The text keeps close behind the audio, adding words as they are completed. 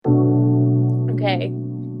Okay.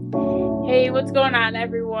 Hey, what's going on,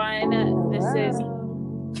 everyone? This is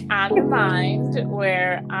On the Mind,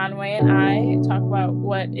 where Anway and I talk about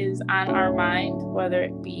what is on our mind, whether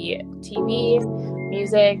it be TV,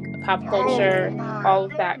 music, pop culture, all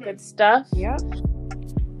of that good stuff. Yep.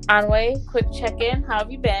 Anway, quick check-in. How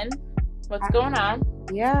have you been? What's going on?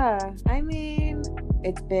 Yeah, I mean,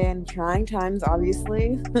 it's been trying times,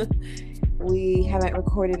 obviously. We haven't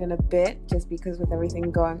recorded in a bit just because with everything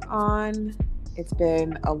going on, it's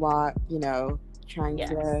been a lot, trying Yes.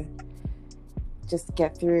 to just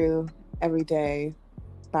get through every day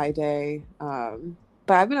by day. But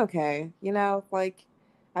I've been okay,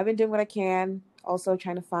 I've been doing what I can, also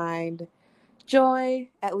trying to find joy,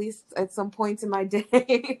 at least at some points in my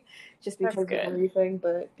day, just That's because of good. everything.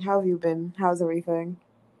 But how have you been? How's everything?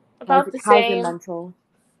 About the How's your same. mental?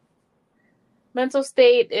 Mental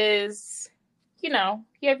state is, you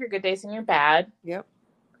have your good days and your bad. Yep.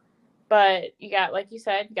 But you got, like you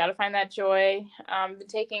said, you got to find that joy. Been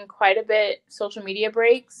taking quite a bit social media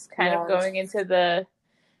breaks, kind of Yes. going into the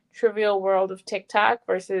trivial world of TikTok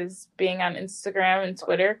versus being on Instagram and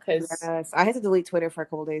Twitter. Because Yes. I had to delete Twitter for a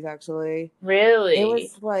couple days actually. It really,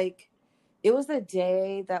 was like it was the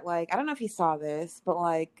day that I don't know if you saw this, but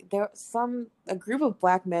a group of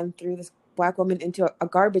black men threw this black woman into a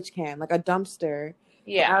garbage can, like a dumpster. And I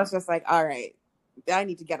yeah, was just like, all right, I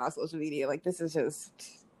need to get on social media. Like this is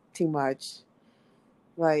just too much.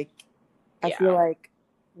 Like I feel yeah, like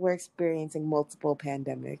we're experiencing multiple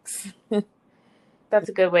pandemics. that's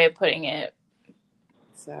a good way of putting it.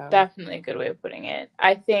 So Definitely a good way of putting it.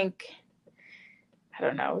 I think, I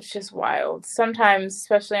don't know, it's just wild. Sometimes,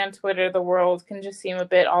 especially on Twitter, the world can just seem a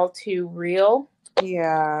bit all too real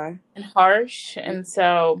yeah. and harsh. And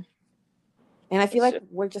so And I feel it's like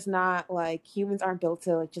just, we're just not humans aren't built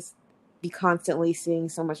to just be constantly seeing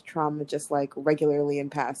so much trauma just regularly in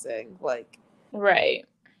passing. right.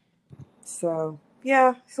 So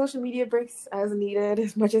yeah, social media breaks as needed,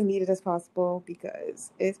 as much as needed as possible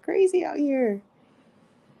because it's crazy out here.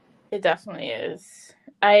 It definitely is.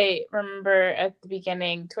 I remember at the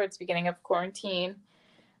beginning, towards the beginning of quarantine,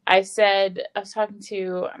 I was talking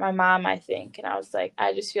to my mom, I think, and I was like,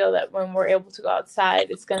 I just feel that when we're able to go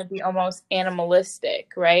outside, it's going to be almost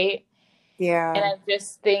animalistic, right? And Yeah, I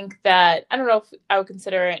just think that, I don't know if I would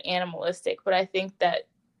consider it animalistic, but I think that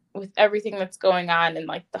with everything that's going on and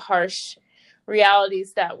like the harsh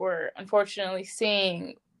realities that we're unfortunately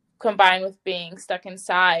seeing combined with being stuck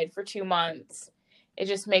inside for 2 months, it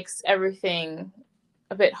just makes everything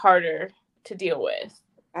a bit harder to deal with.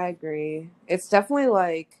 I agree. It's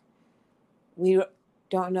definitely we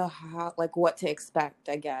don't know how what to expect,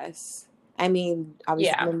 I guess. I mean,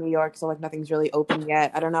 obviously Yeah. I'm in New York, so nothing's really open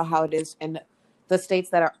yet. I don't know how it is in the states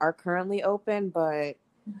that are currently open, but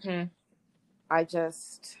Mm-hmm. I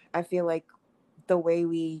feel like the way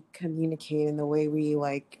we communicate and the way we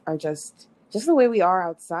are just the way we are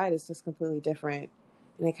outside is just completely different.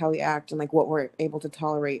 And how we act and what we're able to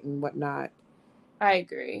tolerate and whatnot. I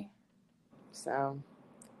agree. So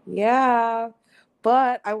yeah.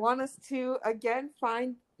 But I want us to again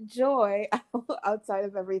find joy outside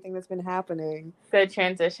of everything that's been happening. Good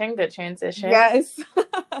transition. Good transition. Yes.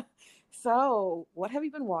 So, what have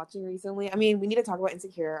you been watching recently? I mean, we need to talk about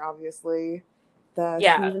Insecure, obviously. The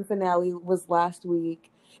Yeah. season finale was last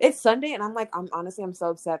week. It's Sunday, and I'm honestly, I'm so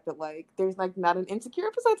upset that there's not an Insecure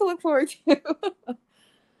episode to look forward to.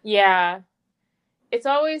 Yeah. It's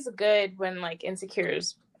always good when like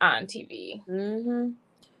Insecure's on TV. Mm-hmm.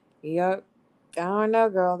 Yep. I don't know,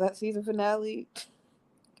 girl. That season finale.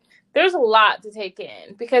 There's a lot to take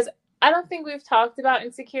in because I don't think we've talked about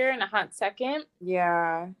Insecure in a hot second.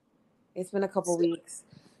 Yeah. It's been a couple So, weeks.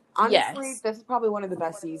 Honestly, yes. this is probably one of the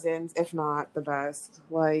best seasons, if not the best.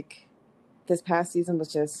 This past season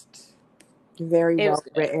was just very It was well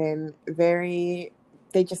good. written,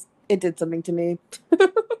 it did something to me.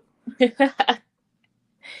 It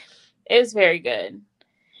was very good.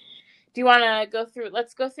 Do you want to go through?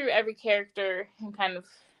 Let's go through every character and kind of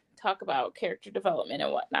talk about character development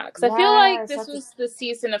and whatnot. Because I feel like Yes, this was the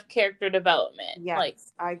season of character development. Like,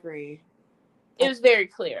 yes, I agree. it was very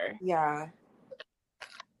clear. Yeah,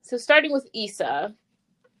 So, starting with Issa,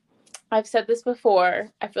 I've said this before.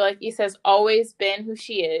 I feel like Issa's always been who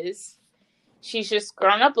she is. She's just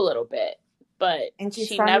grown up a little bit, but and she's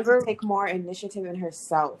she starting to never. take more initiative in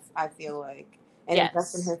herself, I feel like, and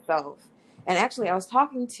invest in Yes. herself. And actually, I was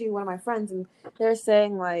talking to one of my friends, and they're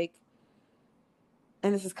saying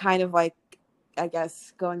and this is kind of I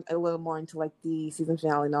guess going a little more into the season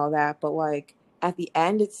finale and all that, but at the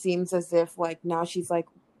end, it seems as if now she's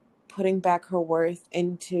putting back her worth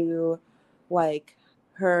into like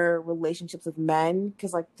her relationships with men,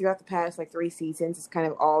 because like throughout the past like 3 seasons, it's kind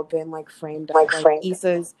of all been like framed up like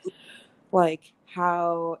Issa's like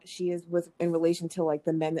how she is with in relation to like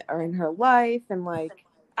the men that are in her life, and like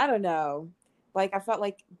I don't know, like I felt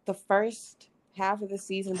like the first half of the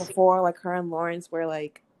season before like her and Lawrence were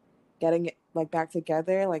like getting it like back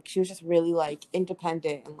together, like she was just really like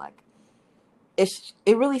independent, and like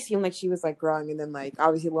it really seemed like she was like growing, and then like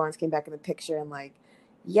obviously Lawrence came back in the picture, and like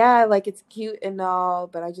yeah, like it's cute and all,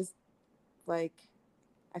 but I just like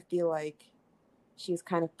I feel like she was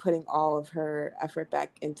kind of putting all of her effort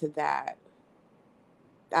back into that.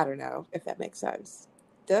 I don't know if that makes sense.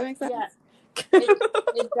 Does that make Yeah, sense?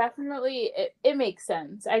 it definitely it makes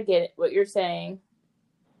sense. I get it, what you're saying.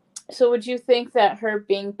 So would you think that her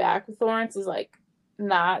being back with Lawrence is like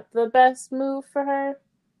not the best move for her?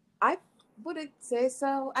 I wouldn't say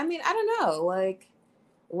so. I mean, I don't know. Like,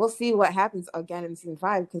 we'll see what happens again in season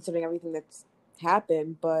 5, considering everything that's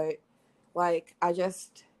happened. But like, I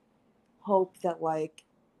just hope that like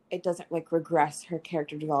it doesn't like regress her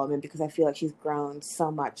character development, because I feel like she's grown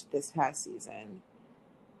so much this past season.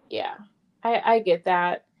 Yeah. I get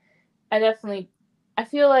that. I definitely I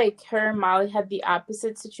feel like her and Molly had the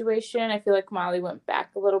opposite situation. I feel like Molly went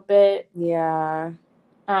back a little bit Yeah.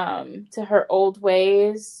 to her old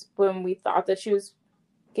ways when we thought that she was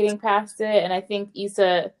getting past it, and I think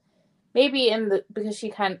Issa maybe in the because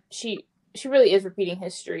she really is repeating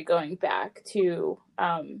history going back to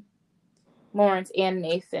Lawrence and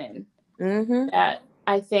Nathan, Mm-hmm. that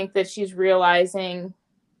I think that she's realizing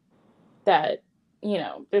that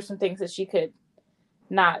there's some things that she could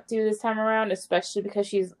not do this time around, especially because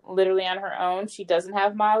she's literally on her own. She doesn't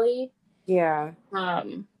have Molly. Yeah.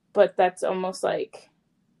 But that's almost like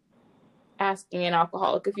asking an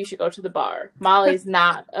alcoholic if you should go to the bar. Molly's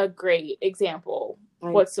not a great example I,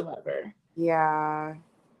 whatsoever. yeah.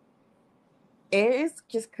 It is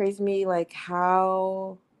just crazy to me like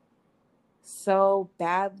how so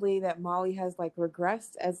badly that Molly has like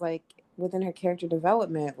regressed as like within her character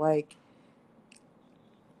development. Like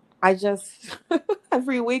I just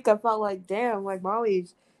every week I felt like, damn, like Molly,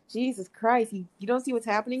 Jesus Christ, you don't see what's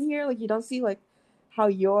happening here. Like you don't see like how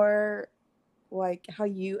your like how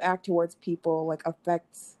you act towards people like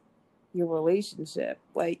affects your relationship.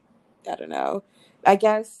 Like I don't know. I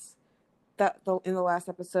guess that in the last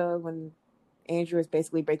episode when Andrew was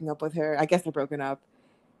basically breaking up with her, I guess they're broken up,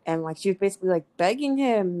 and like she was basically like begging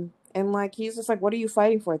him, and like he's just like, what are you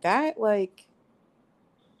fighting for? That like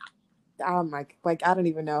oh my, like I don't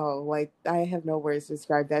even know, like I have no words to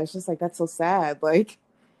describe that. It's just like that's so sad. Like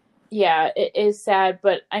Yeah, it is sad,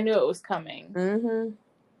 but I knew it was coming. mm-hmm.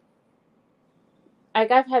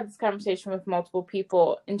 Like I've had this conversation with multiple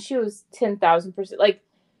people, and she was 10,000% like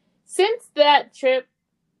since that trip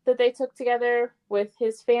that they took together with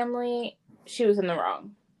his family, she was in the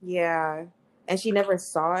wrong. Yeah, and she never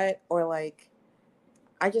saw it, or like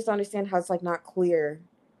I just understand how it's like not clear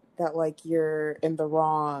that like you're in the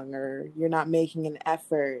wrong, or you're not making an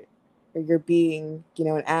effort, or you're being,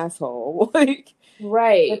 an asshole. Like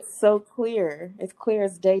Right, it's so clear. It's clear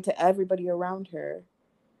as day to everybody around her.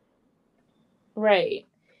 right.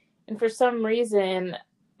 And for some reason,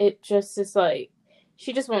 it just is like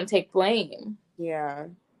she just won't take blame. Yeah.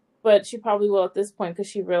 But she probably will at this point because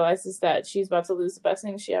she realizes that she's about to lose the best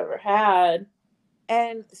thing she ever had.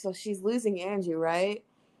 And so she's losing Andrew, right?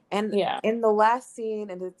 And Yeah. in the last scene,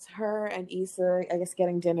 and it's her and Issa, I guess,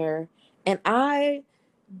 getting dinner. And I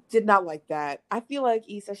did not like that. I feel like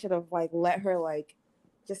Issa should have like let her like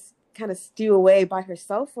just kind of stew away by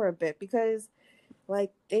herself for a bit, because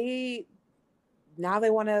like they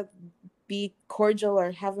want to be cordial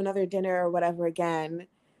or have another dinner or whatever again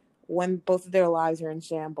when both of their lives are in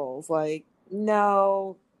shambles. Like,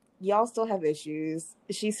 no, y'all still have issues.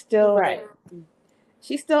 Right.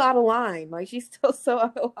 She's still out of line. Like she's still so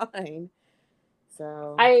out of line.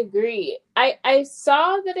 So I agree. I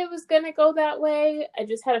saw that it was going to go that way. I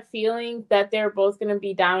just had a feeling that they're both going to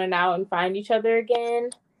be down and out and find each other again.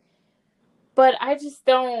 But I just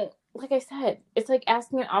don't, like I said, it's like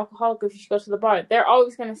asking an alcoholic if you should go to the bar. They're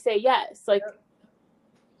always going to say yes. Like,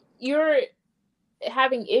 you're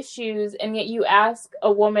having issues, and yet you ask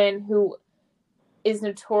a woman who is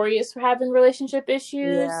notorious for having relationship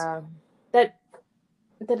issues. yeah, That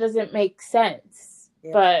doesn't make sense.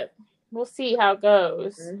 yeah. But we'll see how it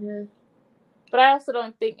goes. Mm-hmm. But I also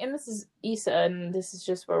don't think, and this is Issa, and this is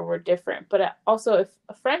just where we're different. But also, if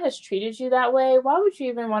a friend has treated you that way, why would you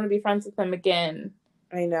even want to be friends with them again?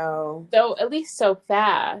 I know. So at least so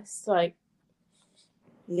fast, like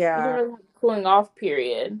you don't Yeah, really have a cooling off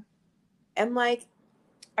period. and like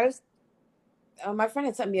I was my friend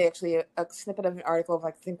had sent me actually a snippet of an article of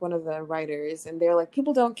like, I think one of the writers, and they're like,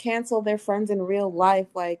 people don't cancel their friends in real life.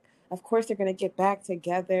 Like, of course they're gonna get back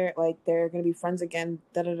together. Like, they're gonna be friends again.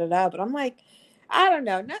 Da da da da. But I'm like, I don't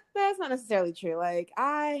know. That's not necessarily true. Like,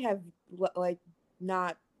 I have like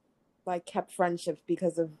not like kept friendships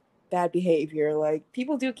because of bad behavior. Like,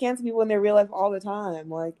 people do cancel people in their real life all the time.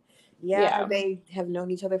 Like, yeah, Yeah. they have known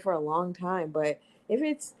each other for a long time, but if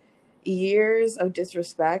it's years of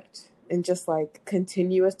disrespect and just like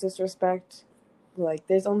continuous disrespect, like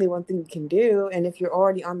there's only one thing you can do. And if you're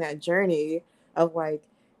already on that journey of like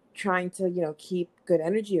trying to, keep good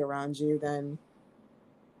energy around you, then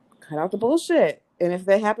cut out the bullshit. And if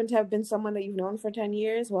they happen to have been someone that you've known for 10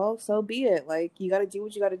 years, well, so be it. Like, you got to do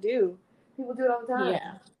what you got to do. People do it all the time.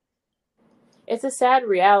 Yeah. It's a sad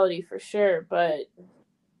reality for sure, but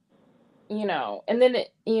and then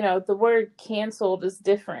the word canceled is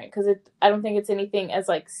different because I don't think it's anything as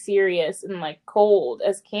like serious and like cold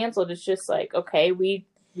as canceled. It's just like, okay, We've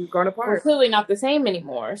grown we're apart. clearly not the same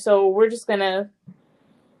anymore, so we're just gonna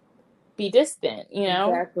be distant.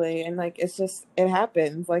 Exactly. And like, it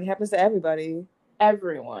happens. Like, it happens to everybody.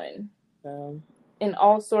 Everyone So, in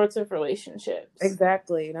all sorts of relationships.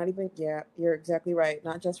 exactly. Not even, yeah, you're exactly right.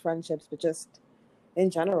 Not just friendships, but just in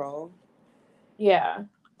general. Yeah,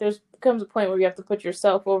 there's comes a point where you have to put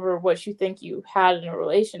yourself over what you think you had in a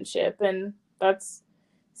relationship, and that's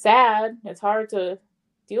sad. It's hard to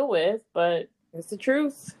deal with, but It's the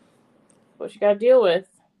truth. what you gotta deal with.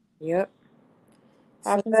 Yep. So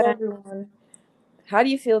Happens to then, everyone. how do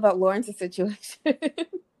you feel about Lawrence's situation?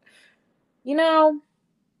 You know,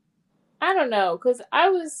 I don't know, because I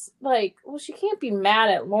was like, well, she can't be mad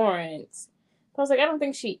at Lawrence. I was like, I don't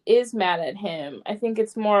think she is mad at him. I think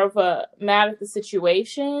it's more of a mad at the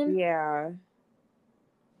situation. Yeah.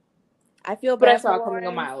 I feel But I bad for saw it coming a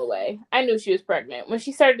Lawrence. mile away. I knew she was pregnant. When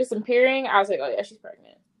she started disappearing, I was like, oh yeah, she's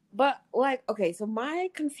pregnant. But like, okay, so my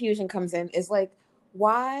confusion comes in is like,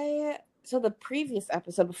 why? So the previous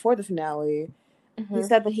episode before the finale, he Mm-hmm.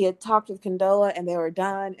 said that he had talked with Condola and they were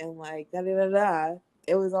done and like da da da da.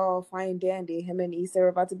 It was all fine and dandy. Him and Issa were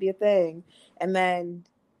about to be a thing, and then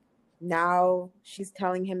now she's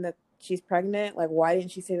telling him that she's pregnant. Like, why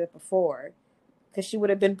didn't she say that before? Because she would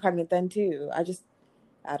have been pregnant then too. I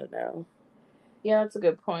don't know. Yeah, that's a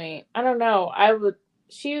good point. I don't know. I know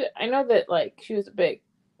that like she was a bit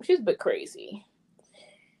crazy.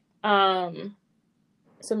 Um,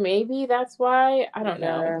 so maybe that's why. I don't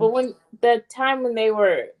know. Yeah, But when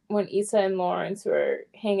when Issa and Lawrence were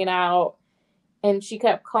hanging out and she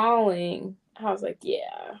kept calling, I was like,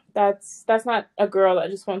 yeah, that's not a girl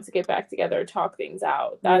that just wants to get back together or talk things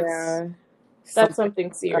out. That's yeah, that's something something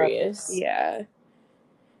up. serious. Yeah,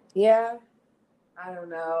 yeah. I don't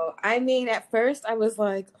know. I mean, at first I was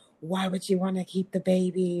like, why would you want to keep the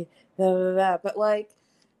baby? Da, da, da. But like,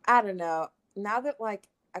 I don't know. Now that like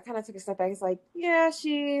I kind of took a step back, it's like, yeah,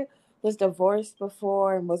 she was divorced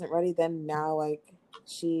before and wasn't ready then. Now like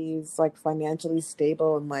she's like financially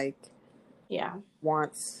stable and like Yeah.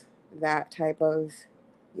 wants that type of,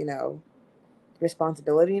 you know,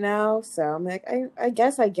 responsibility now. So I'm like, I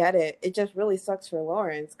guess I get it. It just really sucks for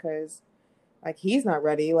Lawrence because like he's not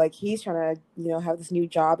ready. Like he's trying to, have this new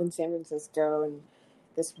job in San Francisco and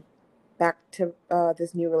this back to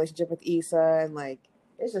this new relationship with Issa, and like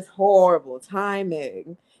it's just horrible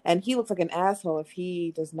timing. And he looks like an asshole if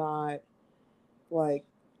he does not like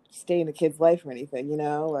stay in the kid's life or anything.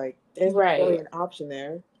 Like there's not really Right. an option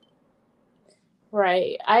there.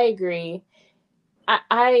 Right. I agree.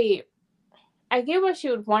 I I get why she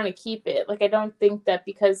would want to keep it. Like I don't think that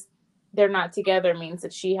because they're not together means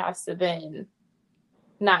that she has to then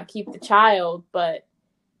not keep the child, but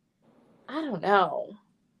I don't know.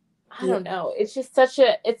 I Yeah, don't know. It's just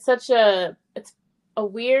it's a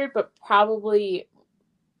weird but probably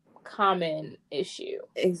common issue.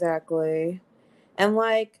 exactly. And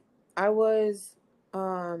like I was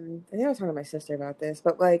I think I was talking to my sister about this,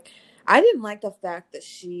 but like I didn't like the fact that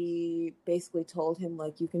she basically told him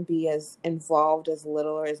like you can be as involved as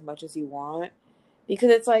little or as much as you want, because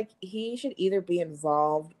it's like he should either be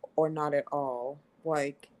involved or not at all.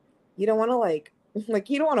 Like you don't want to like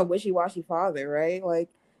you don't want a wishy-washy father, right? Like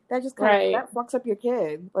that just kind of Right. that fucks up your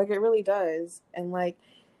kid. Like it really does. And like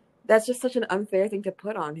that's just such an unfair thing to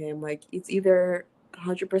put on him. Like it's either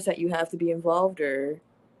 100% you have to be involved or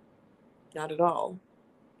not at all.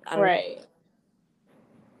 I don't know. Right.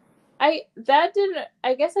 I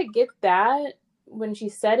guess I get that when she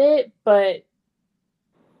said it, but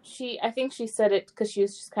I think she said it because she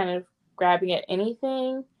was just kind of grabbing at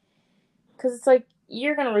anything. Because it's like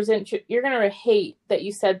you're gonna hate that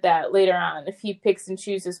you said that later on if he picks and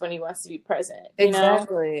chooses when he wants to be present.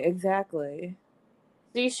 Exactly.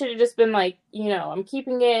 So you should have just been like, I'm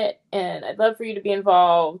keeping it and I'd love for you to be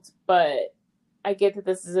involved, but I get that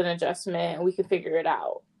this is an adjustment and we can figure it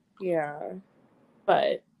out. Yeah.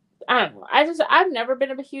 But I don't know. I've never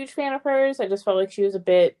been a huge fan of hers. I just felt like she was a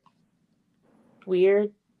bit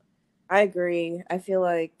weird. I agree. I feel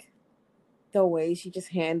like the way she just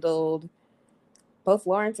handled both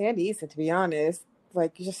Lawrence and Issa, to be honest,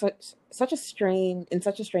 like just such a strange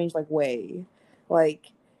like way. Like,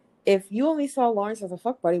 if you only saw Lawrence as a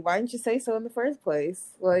fuck buddy, why didn't you say so in the first place?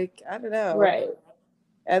 Like, I don't know. Right.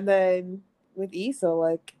 And then with Issa,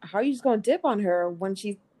 like, how are you just gonna dip on her when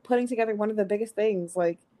she's putting together one of the biggest things?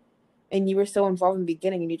 Like, and you were so involved in the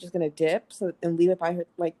beginning, and you're just gonna dip and leave it by her,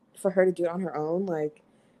 like, for her to do it on her own, like,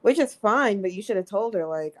 which is fine, but you should have told her,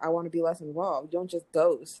 like, I want to be less involved. Don't just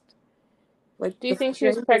ghost. Like, Do you the think she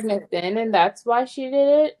was strangest pregnant thing. then and that's why she did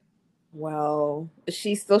it? Well,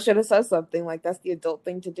 she still should have said something. Like, that's the adult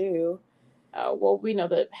thing to do. Well, we know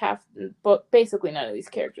that but basically none of these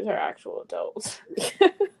characters are actual adults.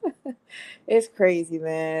 It's crazy,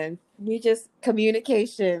 man. You just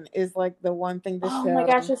communication is like the one thing to Oh my show.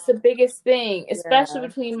 gosh, that's the biggest thing, especially Yeah.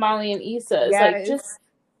 between Molly and Issa. It's Yeah, like, it's just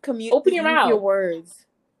commute open your use your mouth. words.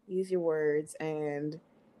 Use your words and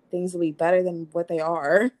things will be better than what they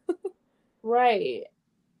are. Right.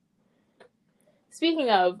 Speaking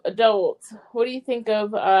of adults, what do you think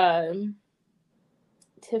of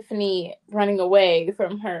Tiffany running away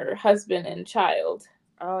from her husband and child?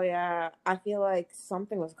 Oh yeah. I feel like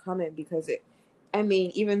something was coming because I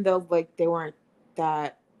mean, even though like they weren't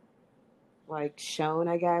that like shown,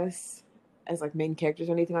 I guess, as like main characters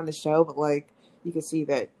or anything on the show, but like you could see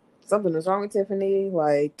that something was wrong with Tiffany,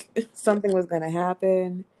 like something was gonna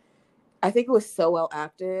happen. I think it was so well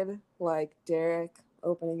acted, like Derek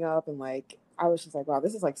opening up and like I was just like, wow,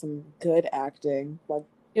 this is like some good acting. Like,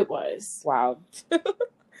 It was. wow.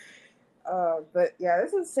 But yeah,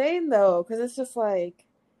 it's insane though, because it's just like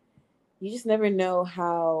you just never know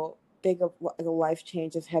how big of a life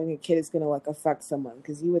change of having a kid is gonna like affect someone.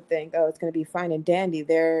 Because you would think, oh, it's gonna be fine and dandy.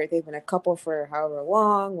 They've been a couple for however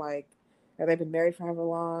long, like, or they've been married for however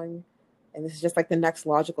long, and this is just like the next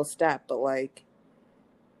logical step. But like,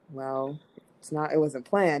 well, it's not. It wasn't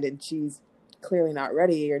planned, and she's clearly not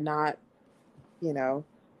ready or not, you know,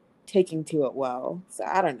 taking to it well. So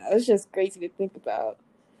I don't know. It's just crazy to think about.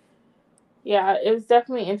 Yeah, it was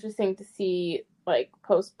definitely interesting to see like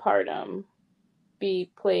postpartum be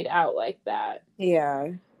played out like that. Yeah,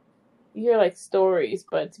 You hear like stories,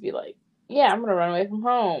 but to be like, yeah, I'm gonna run away from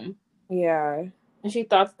home, yeah, and she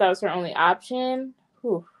thought that was her only option.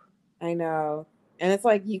 Whew. I know. And it's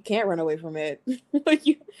like you can't run away from it. like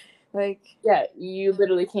you, like Yeah, you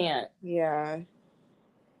literally can't. yeah.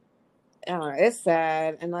 I don't know, it's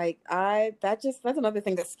sad, and like that's another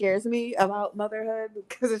thing that scares me about motherhood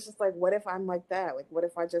because it's just like, what if I'm like that? Like, what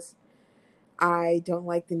if I don't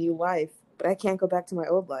like the new life, but I can't go back to my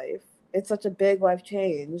old life? It's such a big life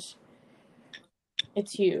change.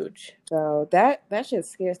 It's huge. So that shit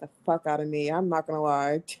scares the fuck out of me. I'm not gonna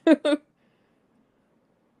lie. But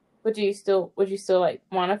would you still like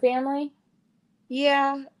want a family?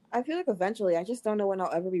 Yeah, I feel like eventually. I just don't know when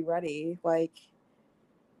I'll ever be ready. Like,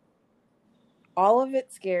 all of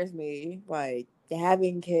it scares me. Like,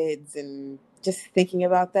 having kids and just thinking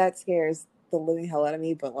about that scares the living hell out of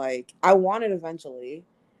me. But like, I want it eventually.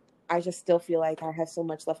 I just still feel like I have so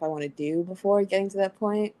much left I want to do before getting to that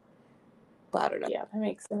point. But I don't know. Yeah, that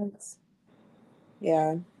makes sense.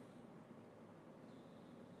 Yeah.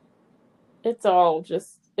 It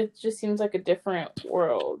just seems like a different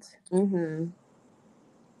world. Mhm.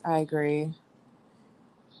 I agree.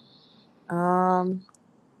 Um,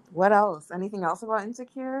 what else? Anything else about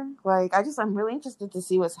Insecure? Like, I'm really interested to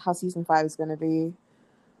see how season 5 is gonna be.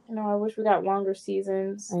 You know, I wish we got longer I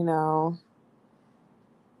seasons. know.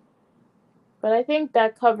 But I think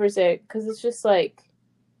that covers it because it's just like,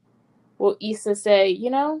 will Issa say,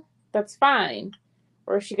 that's fine?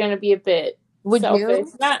 Or is she going to be a bit Would selfish?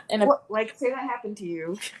 you? Not in a, What, like, say that happened to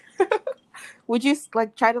you? Would you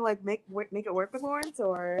like try to like make it work with Lawrence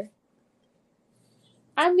or?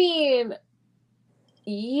 I mean,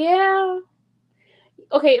 yeah.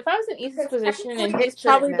 Okay, if I was in Issa's Because position technically and he's it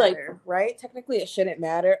shouldn't probably like, matter, right? Technically it shouldn't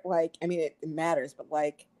matter. Like, I mean, it matters, but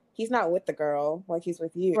like, he's not with the girl. Like, he's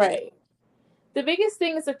with you. right. The biggest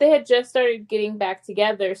thing is that they had just started getting back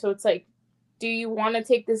together. So it's like, do you want to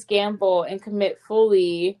take this gamble and commit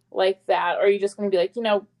fully like that? Or are you just going to be like,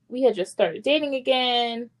 we had just started dating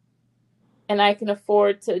again and I can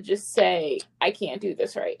afford to just say, I can't do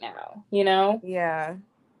this right now? Yeah.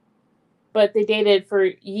 But they dated for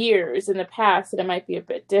years in the past and it might be a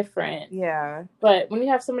bit different. Yeah. But when you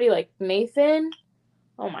have somebody like Nathan,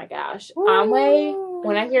 oh my gosh, Ooh, Amway.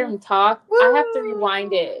 when I hear him talk, I have to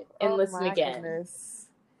rewind it and Oh listen my again. goodness.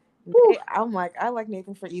 Whew. I'm like, I like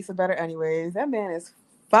Nathan for Issa better anyways. That man is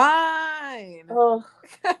fine. Oh,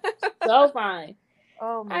 so fine.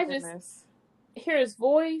 Oh my I just goodness. hear his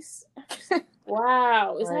voice.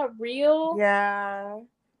 Wow, is Like, that real? yeah.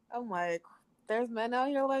 I'm like, there's men out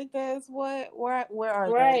here like this. What? Where are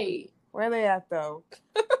they? Right, Where are they at though?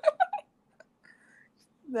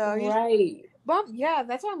 No, he's. right. But yeah,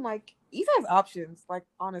 that's why I'm like, Issa has options. Like,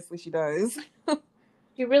 honestly, she does.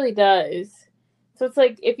 He really does. So it's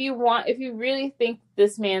like if you really think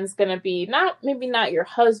this man's gonna be maybe not your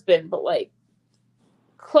husband, but like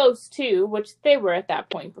close to, which they were at that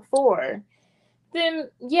point before, then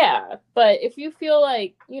yeah. But if you feel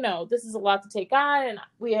like, this is a lot to take on and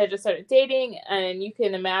we had just started dating and you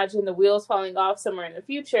can imagine the wheels falling off somewhere in the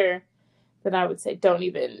future, then I would say don't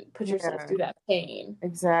even put yourself Yeah, through that pain.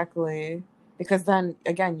 exactly. Because then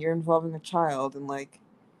again, you're involving a child, and like,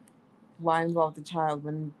 why involve the child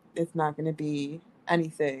when it's not going to be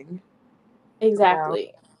anything? Yeah.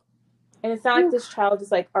 Exactly. And it's not like this child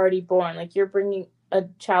is like already born. Like you're bringing a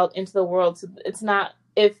child into the world. So it's not,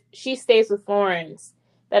 if she stays with Lawrence,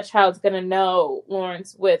 that child's going to know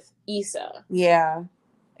Lawrence with Issa. Yeah,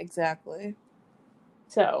 exactly.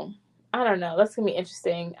 So I don't know. That's going to be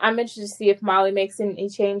interesting. I'm interested to see if Molly makes any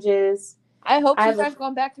changes. I hope I she have a starts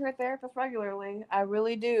going back to her therapist regularly. I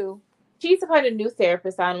really do. She needs to find a new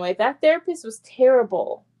therapist on way. That therapist was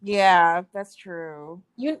terrible. Yeah, that's true.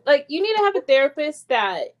 You need to have a therapist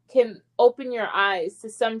that can open your eyes to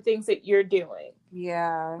some things that you're doing.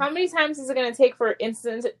 Yeah, How many times is it going to take for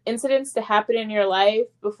incidents to happen in your life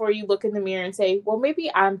before you look in the mirror and say, well,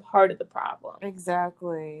 maybe I'm part of the problem?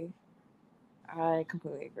 exactly. I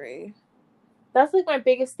completely agree. That's like my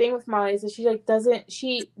biggest thing with Molly is that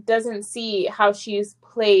she doesn't see how she's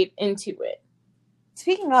played into it.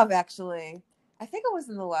 Speaking of, actually, I think it was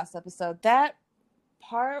in the last episode, that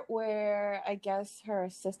part where I guess her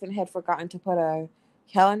assistant had forgotten to put a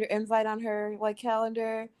calendar invite on her like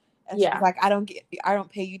calendar, and she was Yeah, like, I don't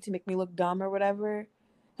pay you to make me look dumb or whatever.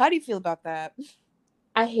 How do you feel about that?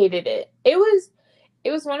 I hated it. It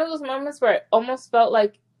was one of those moments where it almost felt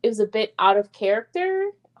like it was a bit out of character.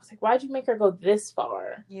 I was like, why'd you make her go this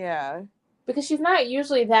far? Yeah, Because she's not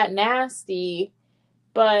usually that nasty,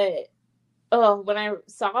 but oh, when I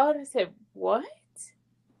saw it, I said, what?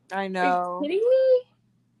 I Are you know. kidding me?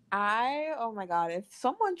 Oh my God, if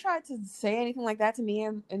someone tried to say anything like that to me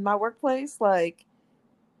in my workplace, like,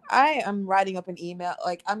 I am writing up an email.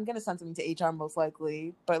 Like, I'm gonna send something to HR most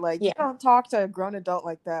likely, but like, you Yeah, don't talk to a grown adult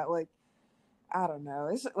like that. Like, I don't know.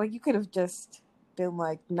 It's like you could have just been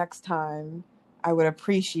like, next time, I would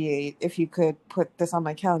appreciate if you could put this on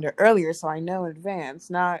my calendar earlier so I know in advance.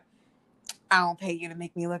 Not, I don't pay you to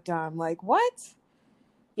make me look dumb. Like, what?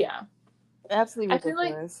 yeah. Absolutely I feel like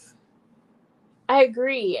ridiculous. I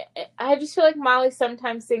agree. I just feel like Molly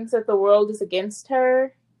sometimes thinks that the world is against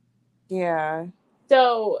her. Yeah,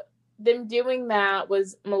 So them doing that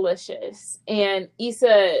was malicious. And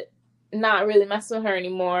Issa not really messing with her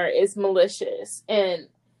anymore is malicious. And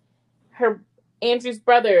her Andrew's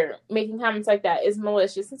brother making comments like that is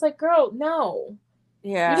malicious. It's like, girl, no.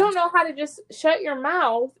 You yeah. don't know how to just shut your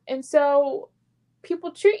mouth, and so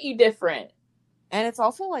people treat you different. And it's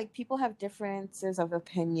also like people have differences of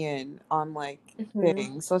opinion on like Mm-hmm.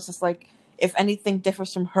 things. So it's just like, if anything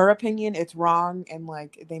differs from her opinion, it's wrong and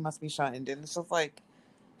like they must be shunned. And it's just like,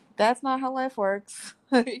 that's not how life works.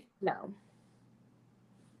 No.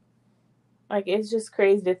 Like, it's just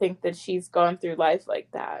crazy to think that she's gone through life like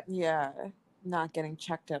that. Yeah, not getting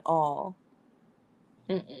checked at all.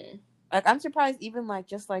 Mm-mm. Like, I'm surprised even like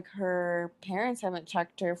just like her parents haven't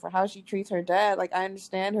checked her for how she treats her dad. Like, I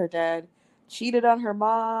understand her dad cheated on her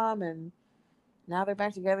mom and now they're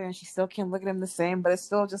back together and she still can't look at him the same, but it's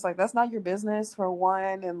still just like, that's not your business for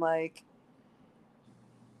one. And like,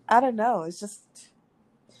 I don't know. It's just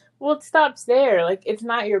Well, it stops there. Like, it's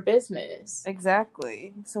not your business.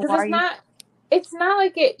 exactly. So Because why are you? it's not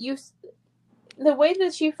like the way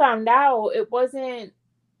that she found out, it wasn't,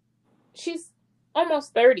 she's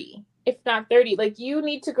almost 30, if not 30. Like, you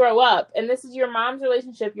need to grow up. And this is your mom's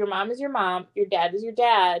relationship. Your mom is your mom. Your dad is your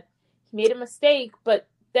dad. He made a mistake, but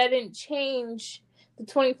that didn't change the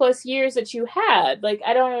 20 plus years that you had. Like,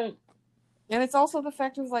 I don't, And it's also the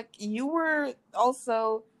fact of like, you were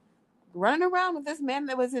also running around with this man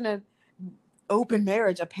that was in a open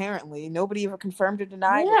marriage. Apparently, nobody ever confirmed or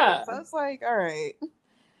denied it. yeah, So it's like, all right.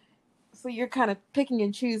 So you're kind of picking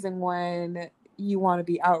and choosing when you want to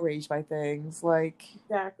be outraged by things. Like,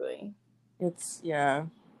 exactly. it's yeah.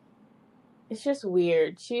 It's just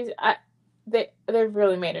weird. They've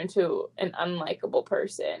really made her into an unlikable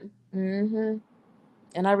person. Mm-hmm.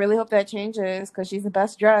 And I really hope that changes because she's the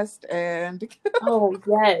best dressed, and Oh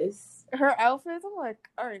yes. her outfits. I'm like,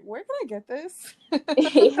 all right, where can I get this?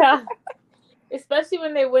 Yeah. Especially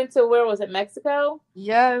when they went to, where was it, Mexico?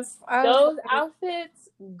 Yes, I was Those like, outfits,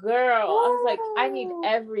 girl. I was like, I need oh,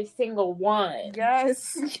 every single one.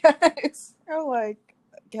 yes, yes. I'm like,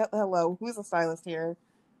 hello, who's a stylist here?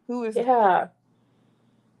 Who is it? Yeah.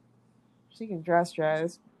 She can dress. I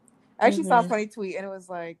actually saw a Hmm. funny tweet, and it was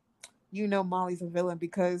like, Molly's a villain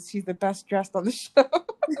because she's the best dressed on the show.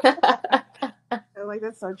 I'm like,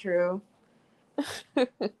 that's so true.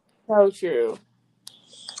 So true.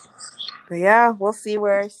 But yeah, we'll see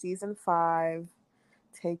where season 5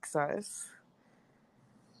 takes us.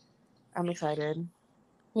 I'm excited.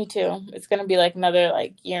 Me too. It's gonna be like another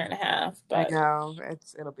like year and a half, I but know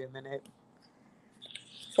it'll be a minute.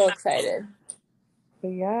 so excited. But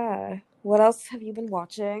yeah, what else have you been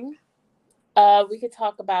watching? We could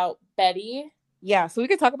talk about Betty. Yeah, so we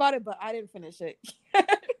could talk about it, but I didn't finish it.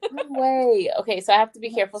 No way. Okay, so I have to be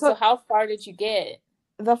careful. So So how far did you get?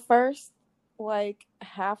 the first like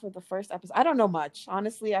half of the first episode, I don't know much.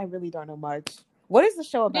 Honestly, I really don't know much. What is the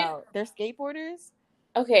show Did about? They're skateboarders?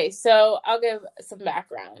 Okay, so I'll give some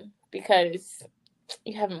background because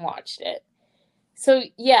you haven't watched it. So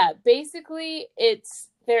yeah, basically it's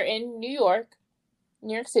they're in New York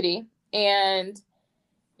City, and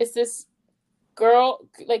it's this girl,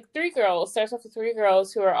 like three girls, starts off with three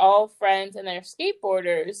girls who are all friends and they're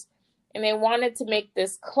skateboarders, and they wanted to make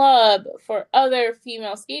this club for other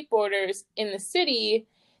female skateboarders in the city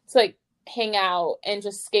to like hang out and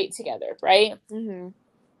just skate together, right? Mm-hmm.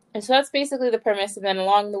 And so that's basically the premise, and then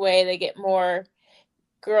along the way they get more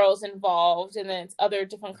girls involved, and then it's other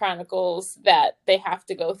different chronicles that they have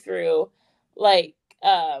to go through, like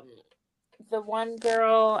the one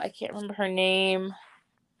girl, I can't remember her name.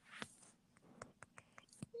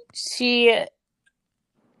 She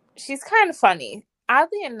she's kind of funny.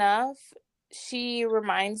 Oddly enough, she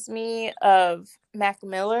reminds me of Mac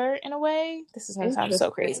Miller in a way. This is gonna sound so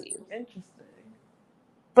Interesting. crazy, Interesting.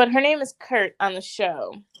 but her name is Kurt on the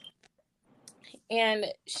show, and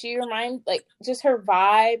she reminds, like, just her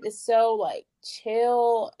vibe is so like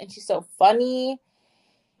chill, and she's so funny,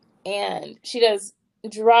 and she does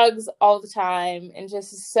drugs all the time, and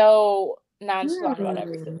just is so nonchalant about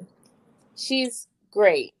everything. Hmm. She's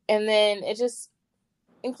great, and then it just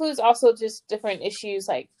includes also just different issues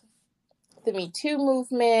like the Me Too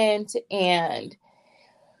movement and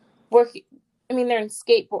working. I mean, they're in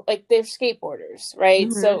skateboard, like they're skateboarders, right?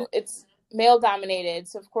 Mm-hmm. So it's male dominated.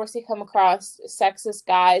 So of course they come across sexist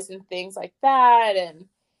guys and things like that, and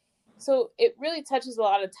so it really touches a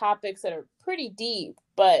lot of topics that are pretty deep,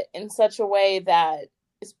 but in such a way that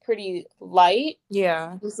is pretty light,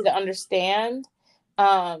 Yeah. easy to understand.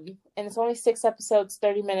 And it's only 6 episodes,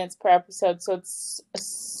 30 minutes per episode, so it's a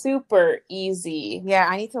super easy Yeah,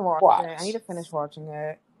 I need to watch it. I need watch. to finish watching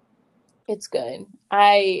it. It's good.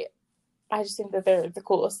 I just think that they're the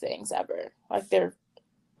coolest things ever. Like they're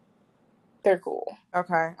cool.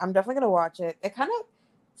 Okay, I'm definitely gonna watch it. It kind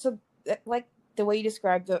of like the way you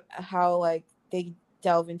described how like they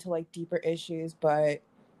delve into like deeper issues, but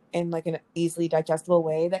in like an easily digestible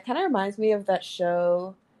way. That kind of reminds me of that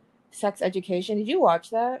show, Sex Education. Did you watch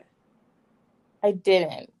that? I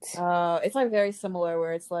didn't. It's like very similar,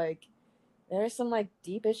 where it's like there's some like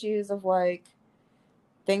deep issues of like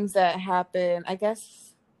things that happen. I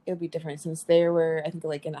guess it would be different since they were, I think,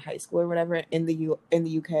 like in a high school or whatever in the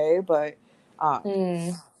UK, but Hmm.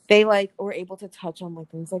 they like were able to touch on like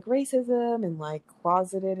things like racism and like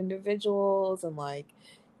closeted individuals and like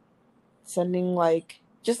sending like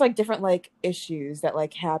just like different like issues that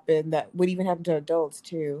like happen that would even happen to adults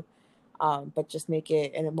too, but just make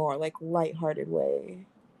it in a more like lighthearted way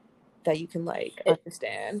that you can like It,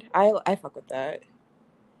 understand. I fuck with that.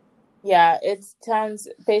 yeah, it sounds,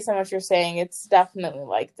 based on what you're saying, it's definitely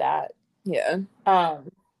like that. Yeah.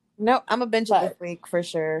 Um, No, I'm a binge it this but week for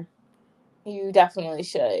sure. you definitely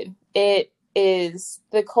should. It is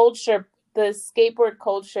the culture, the skateboard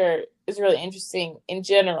culture is really interesting in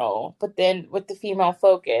general, but then with the female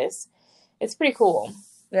focus, it's pretty cool.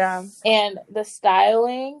 Yeah. And the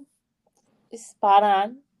styling is spot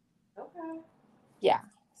on. Okay. Yeah,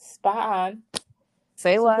 spot on.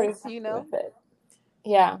 Say Super less, happy with it.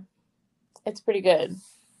 Yeah, it's pretty good.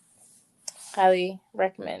 Highly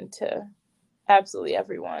recommend to absolutely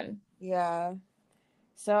everyone. Yeah.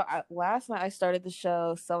 So last night I started the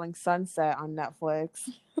show Selling Sunset on Netflix.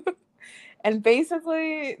 And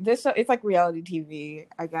basically this show, it's like reality TV,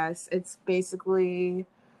 I guess. It's basically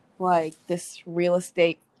like this real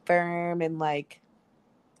estate firm and like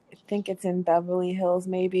I think it's in Beverly Hills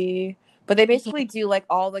maybe. But they basically do like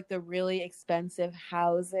all like the really expensive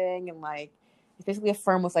housing, and like it's basically a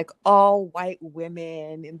firm with like all white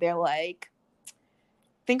women, and they're like,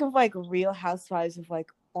 think of like Real Housewives of like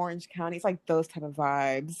Orange County. It's like those type of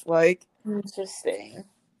vibes. Like Interesting.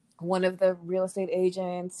 one of the real estate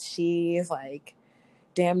agents, she's like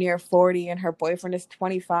damn near 40 and her boyfriend is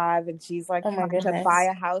 25, and she's like Oh my trying to buy goodness.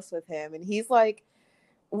 a house with him, and he's like,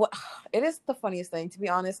 what? It is the funniest thing, to be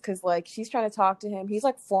honest, because like she's trying to talk to him. He's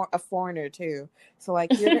like a foreigner too, so like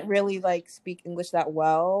he doesn't really like speak English that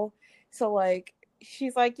well. So like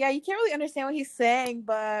she's like, yeah, you can't really understand what he's saying,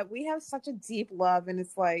 but we have such a deep love, and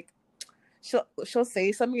it's like she'll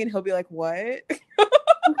say something and he'll be like, what?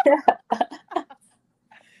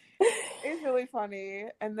 It's really funny.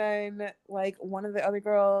 And then like one of the other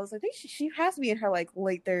girls, I think she has to be in her like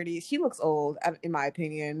late 30s. She looks old in my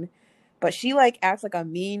opinion, but she like acts like a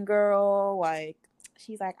mean girl. Like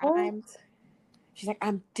she's like, What?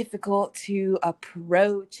 I'm difficult to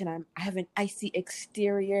approach, and I have an icy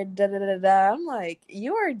exterior. Da da da da. I'm like,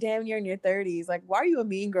 you are damn near in your 30s. Like, why are you a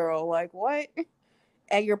mean girl? Like, what?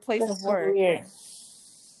 At your place of That's so work. weird.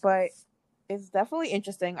 But it's definitely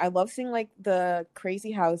interesting. I love seeing like the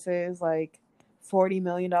crazy houses, like $40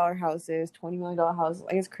 million houses, $20 million houses.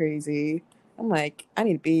 Like it's crazy. I'm like, I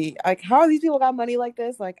need to be like, how are these people got money like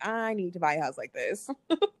this? Like, I need to buy a house like this.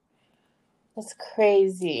 That's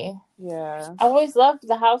crazy. Yeah. I always loved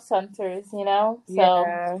the House Hunters, you know? So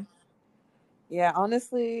Yeah. Yeah.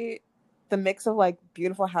 Honestly, the mix of like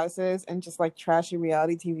beautiful houses and just like trashy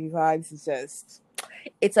reality TV vibes is just,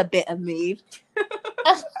 it's a bit of me.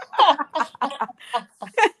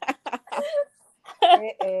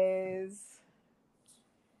 It is.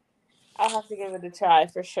 I'll have to give it a try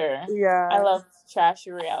for sure. I Yeah. love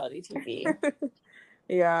trashy reality TV.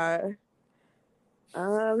 Yeah.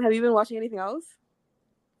 Have you been watching anything else?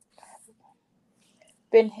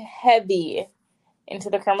 Been heavy into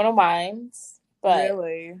the Criminal Minds, but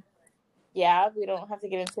Really? yeah, we don't have to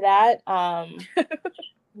get into that.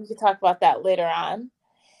 We could talk about that later on.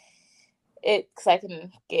 Because I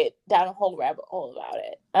can get down a whole rabbit hole about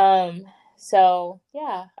it. So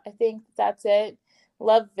yeah, I think that's it.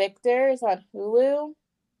 Love Victor is on Hulu.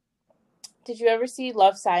 Did you ever see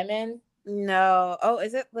Love Simon? No. Oh,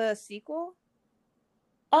 is it the sequel?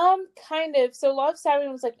 Kind of. So Love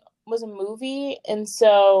Simon was a movie, and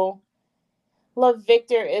so Love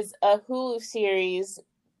Victor is a Hulu series,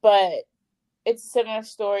 but it's a similar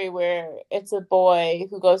story where it's a boy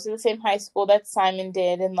who goes to the same high school that Simon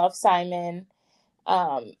did in Love Simon.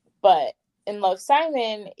 But in Love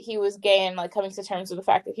Simon, he was gay and like coming to terms with the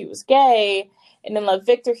fact that he was gay. And in Love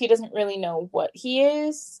Victor, he doesn't really know what he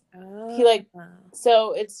is. He like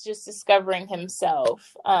so it's just discovering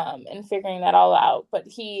himself and figuring that all out. But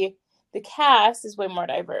the cast is way more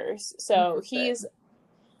diverse. So he's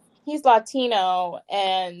Latino,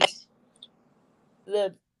 and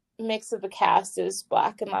the mix of the cast is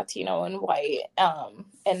Black and Latino and white,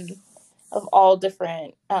 and of all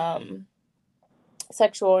different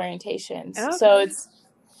sexual orientations. Okay. So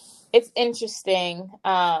it's interesting.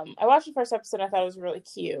 I watched the first episode and I thought it was really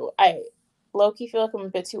cute. I low-key feel like I'm a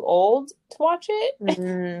bit too old to watch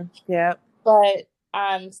it. Yeah. But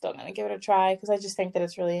I'm still gonna give it a try because I just think that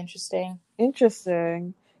it's really interesting.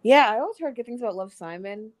 Interesting. Yeah, I always heard good things about Love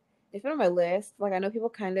Simon. It's been on my list. Like I know people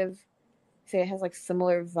kind of say it has like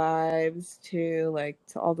similar vibes to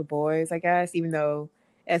All the Boys, I guess, even though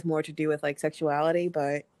it has more to do with like sexuality,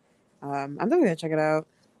 but I'm definitely gonna check it out.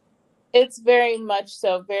 It's very much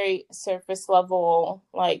so, very surface level,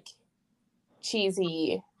 like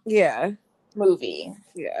cheesy Yeah. movie.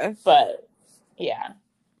 Yeah. But yeah.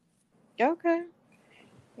 Okay.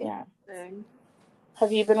 Yeah. Interesting.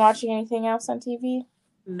 Have you been watching anything else on TV?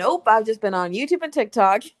 Nope, I've just been on YouTube and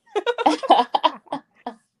TikTok.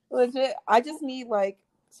 Legit, I just need like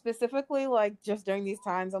specifically like just during these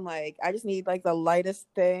times, I'm like, I just need like the lightest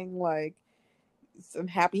thing, like some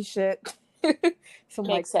happy shit, some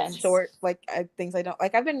like Makes sense. short like things I don't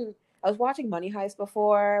like. I was watching Money Heist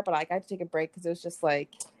before, but like I had to take a break because it was just like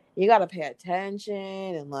you gotta pay attention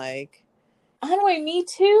and like. Anyway, me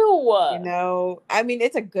too. I mean,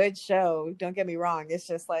 it's a good show. Don't get me wrong. It's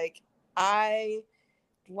just like I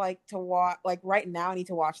like to watch. Like right now, I need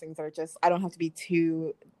to watch things that are just I don't have to be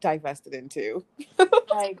too divested into.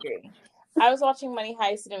 I agree. I was watching Money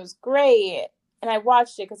Heist and it was great, and I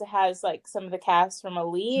watched it because it has like some of the cast from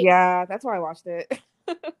Elite. Yeah, that's why I watched it.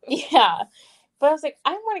 Yeah, but I was like,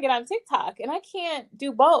 I want to get on TikTok, and I can't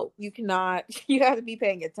do both. You cannot. You have to be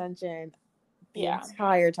paying attention the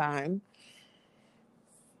entire time.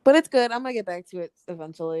 But it's good. I'm gonna get back to it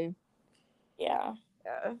eventually. Yeah.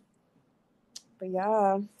 Yeah. But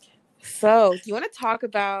yeah. So, do you want to talk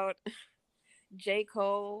about J.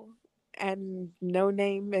 Cole and No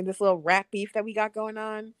Name and this little rap beef that we got going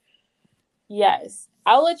on? Yes.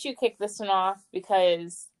 I'll let you kick this one off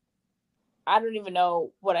because I don't even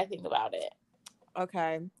know what I think about it.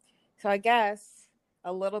 Okay. So I guess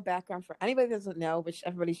a little background for anybody that doesn't know, which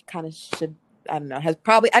everybody kind of should, I don't know, has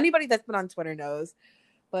probably, anybody that's been on Twitter knows.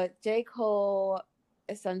 But J. Cole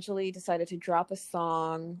essentially decided to drop a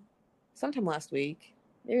song sometime last week.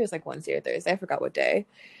 Maybe it was like Wednesday or Thursday. I forgot what day.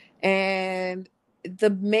 And the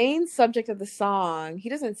main subject of the song, he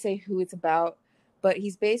doesn't say who it's about, but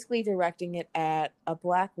he's basically directing it at a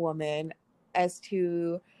black woman as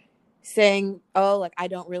to saying, "Oh, like I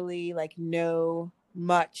don't really like know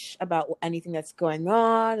much about anything that's going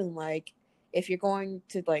on, and like if you're going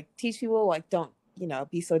to like teach people, like don't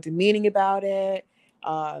be so demeaning about it.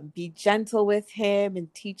 Be gentle with him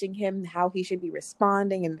and teaching him how he should be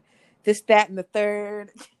responding, and this, that, and the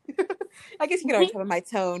third." I guess you can already tell by my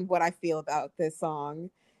tone what I feel about this song.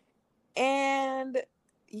 And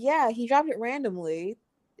yeah, he dropped it randomly.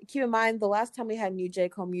 Keep in mind, the last time we had new J.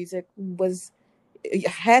 Cole music was, it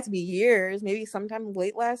had to be years, maybe sometime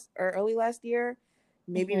late last or early last year,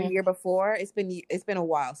 maybe the year before. It's been a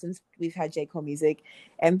while since we've had J. Cole music,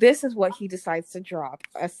 and this is what he decides to drop: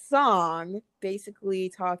 a song basically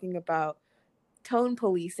talking about tone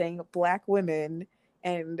policing black women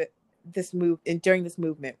and during this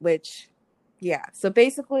movement. Which, yeah, so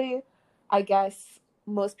basically, I guess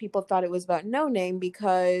most people thought it was about No Name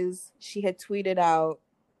because she had tweeted out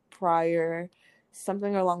prior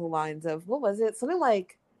something along the lines of, what was it? Something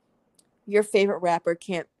like, your favorite rapper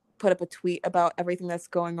can't put up a tweet about everything that's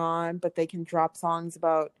going on, but they can drop songs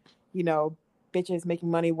about, you know, bitches making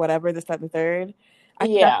money, whatever, this, that, and the third. I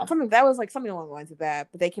forgot Yeah. something that was like something along the lines of that,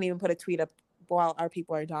 but they can even put a tweet up while our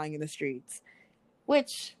people are dying in the streets.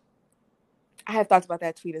 Which I have thoughts about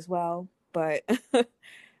that tweet as well, but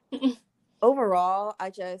overall, I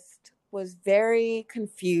just was very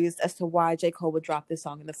confused as to why J. Cole would drop this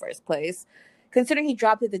song in the first place. Considering he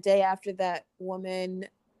dropped it the day after that woman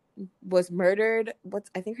was murdered.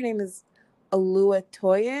 I think her name is Alua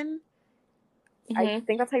Toyin. I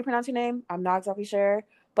think that's how you pronounce her name. I'm not exactly sure.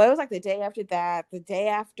 But it was like the day after that, the day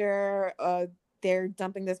after they're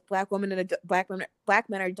dumping this black woman in a black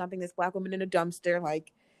men are dumping this black woman in a dumpster.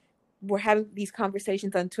 Like, we're having these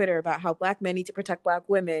conversations on Twitter about how black men need to protect black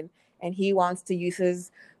women, and he wants to use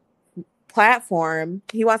his platform.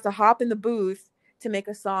 He wants to hop in the booth to make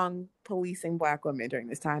a song policing black women during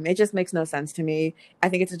this time. It just makes no sense to me. I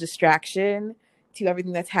think it's a distraction to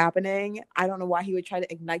everything that's happening. I don't know why he would try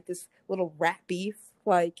to ignite this little rap beef.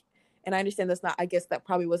 Like, and I understand that's not, I guess that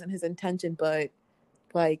probably wasn't his intention, but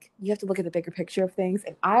like, you have to look at the bigger picture of things.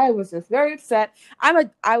 And I was just very upset.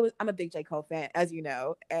 I'm a big J. Cole fan, as you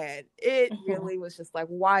know, and it really was just like,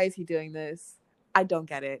 why is he doing this? I don't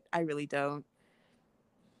get it. I really don't.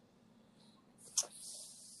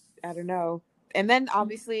 I don't know. And then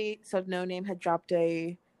obviously, so No Name had dropped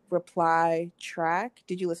a reply track.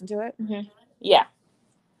 Did you listen to it? Yeah.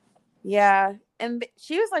 Yeah. And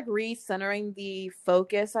she was like recentering the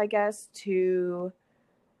focus, I guess, to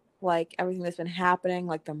like everything that's been happening,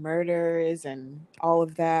 like the murders and all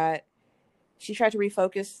of that. She tried to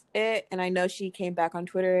refocus it, and I know she came back on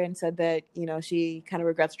Twitter and said that, she kind of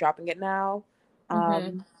regrets dropping it now,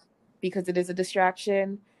 because it is a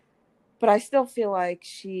distraction. But I still feel like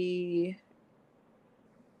she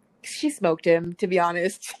smoked him, to be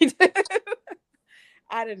honest.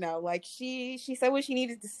 I don't know. Like, she said what she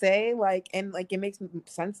needed to say, like, and like it makes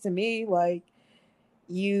sense to me. Like,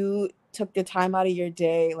 you took the time out of your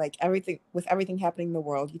day, like everything happening in the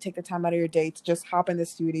world, you take the time out of your day to just hop in the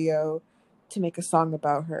studio to make a song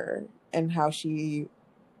about her and how she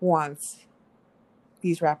wants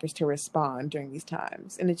these rappers to respond during these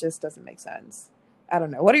times, and it just doesn't make sense. I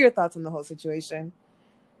don't know. What are your thoughts on the whole situation?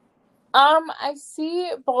 I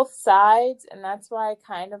see both sides, and that's why I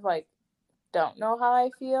kind of like don't know how I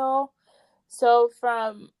feel. So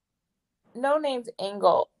from No Name's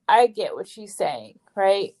angle, I get what she's saying,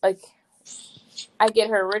 right? Like, I get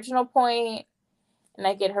her original point, and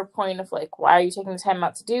I get her point of like, why are you taking the time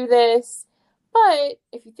out to do this? But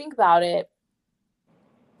if you think about it,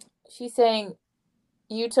 she's saying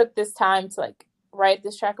you took this time to like write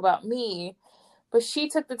this track about me, but she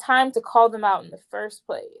took the time to call them out in the first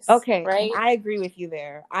place. Okay, right? I agree with you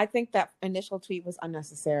there. I think that initial tweet was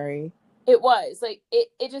unnecessary. It was like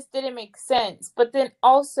it just didn't make sense. But then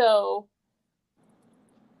also,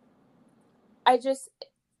 I just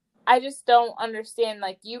don't understand.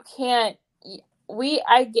 Like, you can't.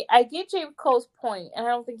 I get J. Cole's point, and I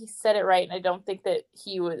don't think he said it right, and I don't think that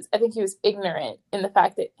he was. I think he was ignorant in the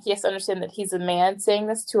fact that he has to understand that he's a man saying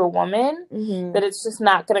this to a woman, that it's just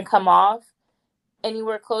not going to come off.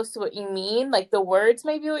 anywhere close to what you mean. Like, the words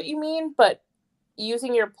may be what you mean, but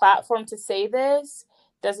using your platform to say this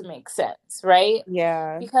doesn't make sense, right?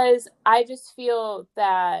 Yeah. Because I just feel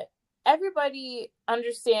that everybody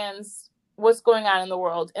understands what's going on in the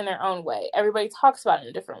world in their own way. Everybody talks about it in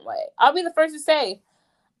a different way. I'll be the first to say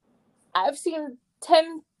I've seen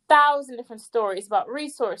 10,000 different stories about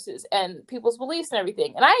resources and people's beliefs and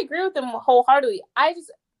everything. And I agree with them wholeheartedly. I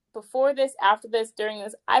just, before this, after this, during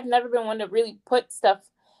this, I've never been one to really put stuff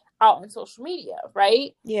out on social media,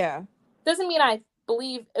 right? Yeah. Doesn't mean I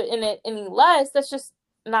believe in it any less. That's just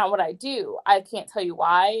not what I do. I can't tell you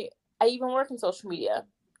why. I even work in social media,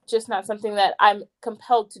 just not something that I'm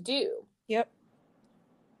compelled to do. Yep.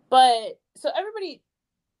 But so everybody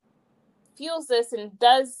feels this and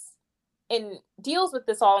does and deals with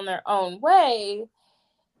this all in their own way.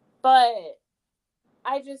 But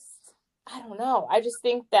I just, I don't know. I just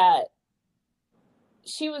think that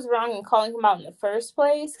she was wrong in calling him out in the first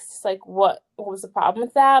place. It's like, what was the problem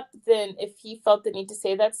with that? But then if he felt the need to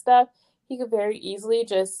say that stuff, he could very easily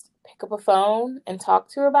just pick up a phone and talk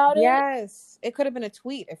to her about it. Yes. It could have been a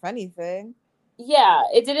tweet, if anything. Yeah,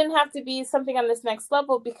 it didn't have to be something on this next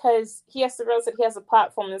level because he has to realize that he has a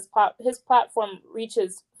platform. His platform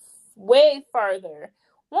reaches way farther.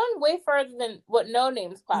 One, way farther than what No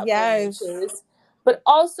Name's platform Yes. reaches, but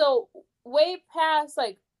also way past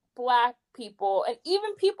like Black people and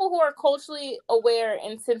even people who are culturally aware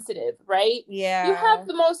and sensitive, right? You Yeah. have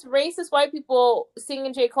the most racist white people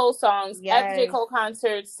singing J. Cole songs at the J. Yes. Cole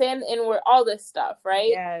concerts, saying the N-word, all this stuff, right?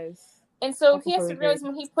 Yes. And so I he has to completely realize agree.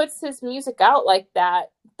 when he puts his music out like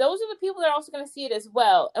that, those are the people that are also going to see it as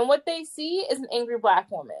well. And what they see is an angry Black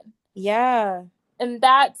woman. Yeah. And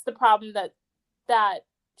that's the problem that that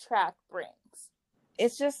track brings.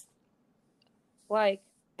 It's just like,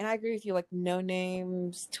 and I agree with you, like No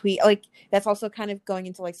Names tweet, like that's also kind of going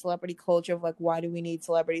into like celebrity culture of like, why do we need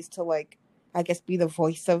celebrities to like, I guess, be the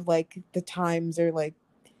voice of like the times, or like,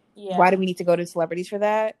 why do Yeah. we need to go to celebrities for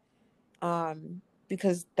that?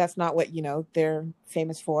 Because that's not what, they're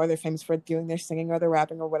famous for. They're famous for doing their singing or their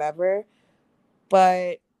rapping or whatever.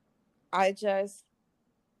 But I just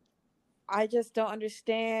I just don't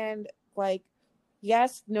understand, like,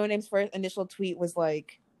 yes, No Name's first initial tweet was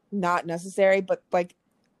like not necessary, but like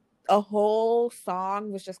a whole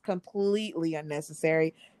song was just completely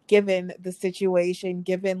unnecessary given the situation,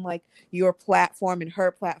 given like your platform and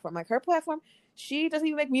her platform. Like her platform, she doesn't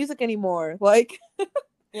even make music anymore. Like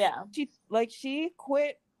Yeah. she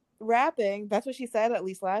quit rapping. That's what she said, at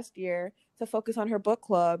least last year, to focus on her book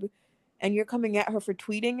club. And you're coming at her for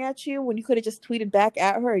tweeting at you when you could have just tweeted back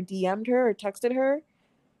at her or DM'd her or texted her.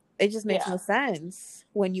 It just makes Yeah. no sense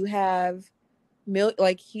when you have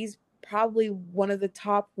like he's probably one of the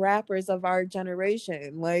top rappers of our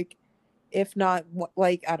generation. Like, if not,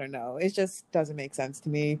 like, I don't know. It just doesn't make sense to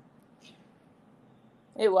me.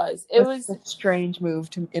 It was. It That's was a strange move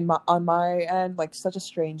to in my on my end, like such a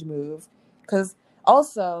strange move. Because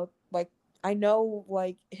also, like, I know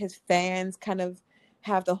like his fans kind of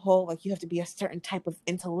have the whole like you have to be a certain type of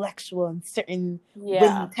intellectual and certain witty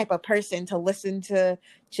yeah. type of person to listen to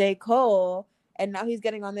J. Cole, and now he's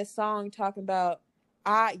getting on this song talking about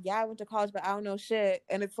I went to college but I don't know shit,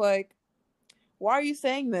 and it's like, why are you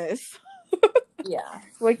saying this? Yeah.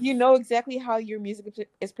 Like, you know exactly how your music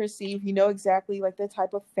is perceived. You know exactly like the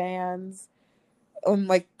type of fans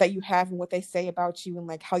like that you have and what they say about you and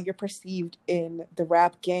like how you're perceived in the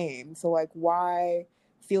rap game. So like, why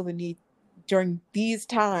feel the need during these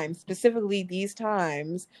times, specifically these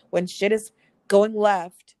times when shit is going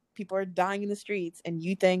left, people are dying in the streets, and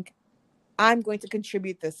you think I'm going to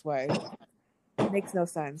contribute this way? Makes no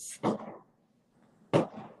sense.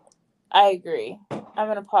 I agree. I'm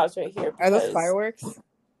going to pause right here Are those because, fireworks?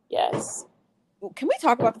 yes. Can we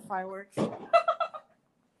talk about the fireworks?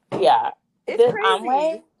 Yeah. It's This crazy.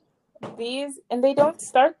 Amway, these, and they don't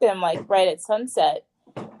start them like right at sunset.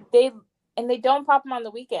 They, and they don't pop them on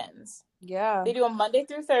the weekends. Yeah. They do them Monday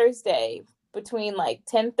through Thursday between like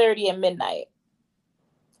 10:30 and midnight.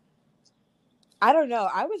 I don't know.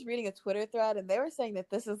 I was reading a Twitter thread and they were saying that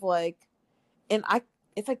this is like, and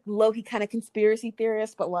it's like low-key kind of conspiracy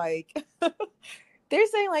theorist, but like they're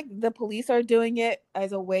saying like the police are doing it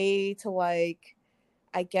as a way to like,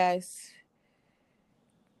 I guess,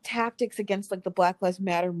 tactics against like the Black Lives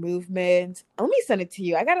Matter movement. Let me send it to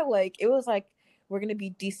you. I gotta like, it was like, we're gonna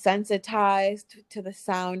be desensitized to the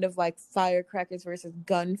sound of like firecrackers versus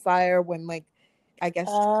gunfire when like, I guess,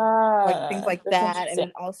 like things like That's that, and interesting.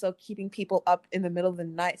 then also keeping people up in the middle of the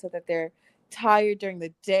night so that they're tired during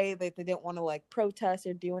the day, that they didn't want to like protest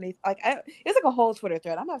or do anything. Like, it's like a whole Twitter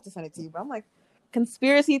thread. I'm gonna have to send it to you, but I'm like,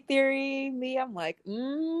 conspiracy theory me, I'm like,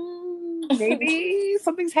 maybe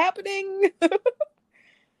something's happening. Cause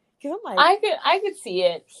I'm like, I could see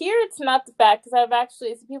it. Here it's not the fact because I've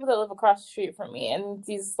actually some people that live across the street from me and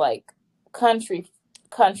these like country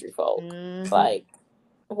folk. Like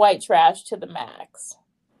white trash to the max.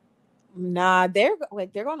 nah, they're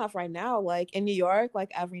going off right now. Like in New York,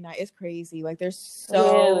 like every night it's crazy. Like there's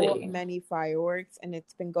so Really? many fireworks, and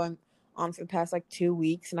it's been going on for the past like 2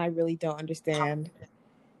 weeks, and I really don't understand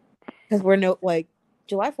because we're no like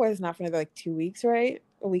July 4th is not for another like 2 weeks, right?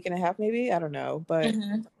 A week and a half, maybe. I don't know, but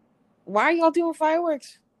why are y'all doing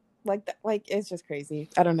fireworks like that? Like it's just crazy.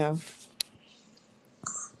 I don't know.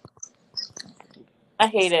 I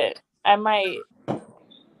hate it. I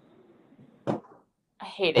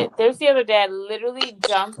hate it. There's the other day I literally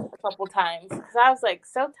jumped a couple times because I was like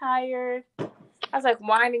so tired. I was like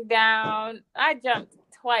winding down. I jumped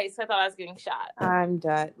twice. I thought I was getting shot. I'm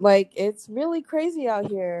done. Like it's really crazy out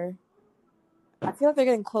here. I feel like they're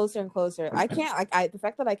getting closer and closer. I can't the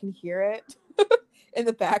fact that I can hear it in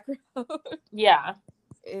the background. Yeah.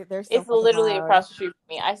 They're so It's literally across the street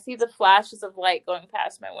from me. I see the flashes of light going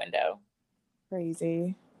past my window.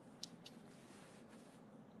 Crazy.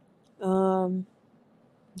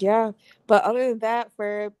 Yeah. But other than that,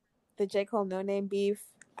 for the J. Cole No Name beef,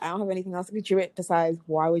 I don't have anything else to contribute besides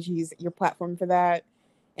why would you use your platform for that?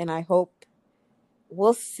 And I hope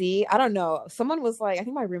we'll see. I don't know. Someone was like, I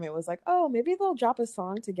think my roommate was like, oh, maybe they'll drop a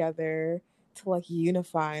song together to like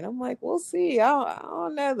unify. And I'm like, we'll see. I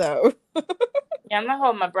don't know though. Yeah, I'm not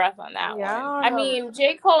holding my breath on that one. I I mean,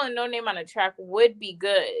 J. Cole and No Name on a track would be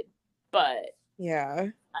good, but yeah.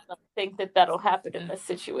 I don't think that that'll happen in this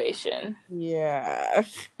situation. Yeah.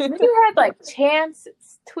 Then you had like Chance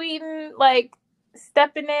tweeting, like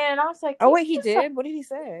stepping in, and I was like, oh wait, he did? What did he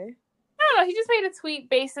say? I don't know. He just made a tweet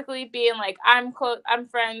basically being like, I'm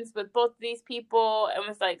friends with both of these people, and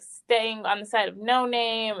was like staying on the side of No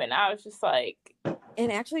Name, and I was just like.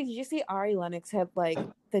 And actually, did you see Ari Lennox had like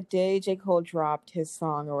the day J. Cole dropped his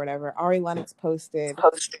song or whatever? Ari Lennox posted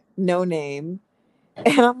No Name,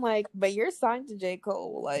 and I'm like, but you're signed to J.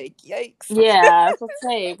 Cole, like, yikes. Yeah, let's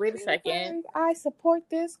say, wait a second. Like, I support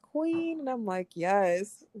this queen, and I'm like,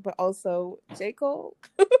 yes, but also J. Cole.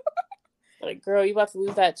 Like, girl, you about to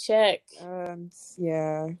lose that check.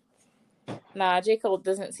 Yeah. Nah, J. Cole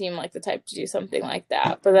doesn't seem like the type to do something like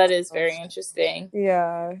that, but that is very interesting.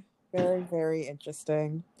 Yeah, very, very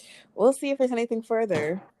interesting. We'll see if there's anything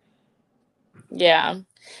further. Yeah,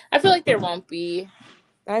 I feel like there won't be.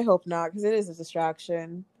 I hope not, because it is a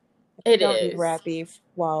distraction. It don't is. need rap beef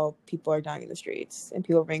while people are dying in the streets and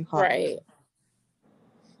people are being hot. Right.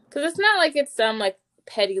 Because it's not like it's some like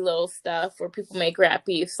petty little stuff where people make rap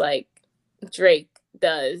beefs like Drake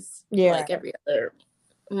does like every other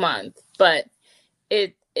month, but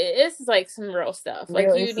it is like some real stuff. Like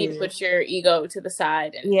you need to put your ego to the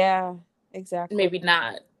side and exactly. Maybe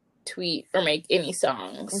not tweet or make any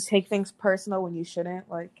songs and take things personal when you shouldn't.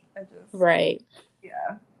 Like right.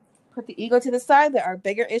 Yeah. Put the ego to the side. There are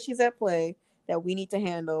bigger issues at play that we need to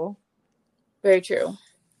handle. Very true.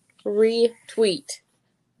 Retweet.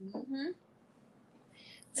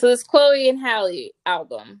 So this Chloe and Halle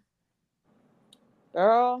album.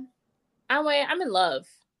 Girl. I'm in love.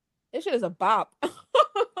 This shit is a bop.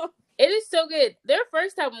 It is so good. Their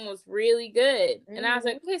first album was really good. And I was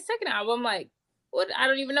like, okay, second album, like, what? I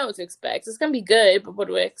don't even know what to expect. It's going to be good, but what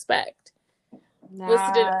do I expect?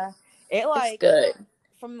 Nah. It's good.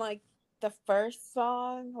 From, like, the first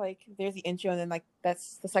song, like, there's the intro, and then, like,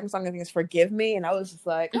 that's the second song, I think, is Forgive Me. And I was just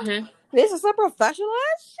like, this is some professional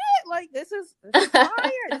ass shit. Like, this is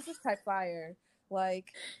fire. This is type fire.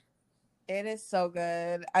 Like, it is so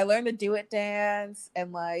good. I learned to do it dance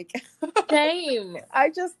and like same.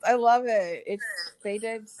 I love it. They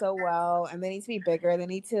did so well, and they need to be bigger. They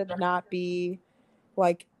need to not be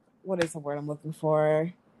like, what is the word I'm looking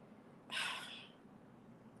for?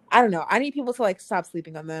 I don't know. I need people to like stop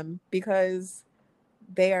sleeping on them because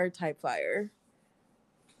they are type fire.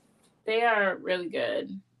 They are really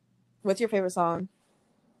good. What's your favorite song?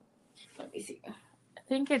 Let me see. I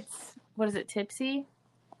think it's, what is it, Tipsy?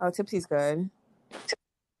 Oh, Tipsy's good.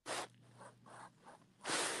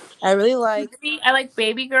 I really like... I like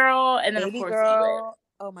Baby Girl, and then Baby of course Girl.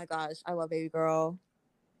 Oh my gosh, I love Baby Girl.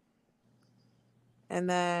 And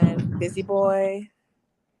then Busy Boy.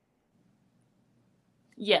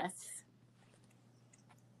 Yes.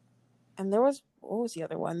 And there was, what was the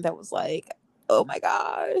other one that was like, oh my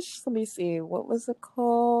gosh, let me see, what was it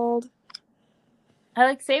called? I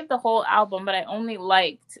like saved the whole album, but I only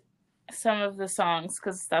liked some of the songs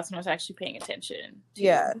because that's when I was actually paying attention to.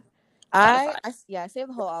 Yeah. Spotify. I saved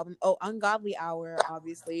the whole album. Oh, Ungodly Hour,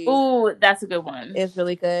 obviously, Ooh, that's a good one. is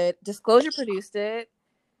really good. Disclosure produced it.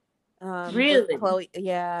 With Really? Chloe,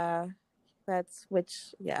 yeah,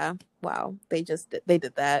 wow, they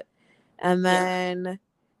did that. And Yeah. then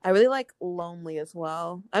I really like Lonely as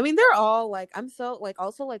well. I mean, they're all like, I'm so like,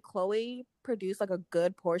 also like Chloe produced like a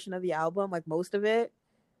good portion of the album, like most of it.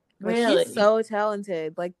 Like she's Really? so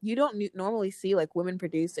talented. Like you don't normally see like women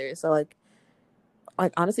producers. So like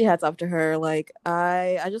honestly, hats off to her. Like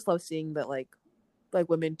I just love seeing that like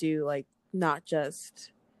women do like not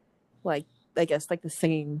just like I guess like the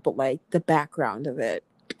singing, but like the background of it.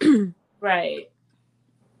 Right.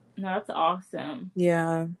 No, that's awesome.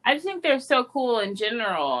 Yeah. I just think they're so cool in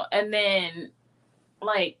general. And then,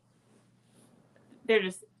 like, they're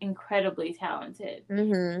just incredibly talented.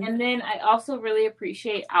 Mm-hmm. And then I also really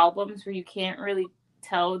appreciate albums where you can't really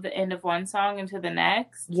tell the end of one song into the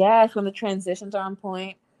next. Yes, when the transitions are on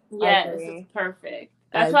point. I Yes, it's agree. perfect.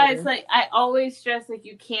 I That's why it's agree. like I always stress like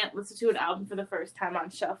you can't listen to an album for the first time on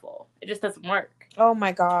shuffle. It just doesn't work. Oh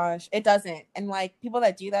my gosh, it doesn't. And like people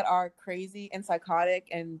that do that are crazy and psychotic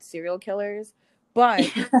and serial killers.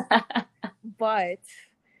 But but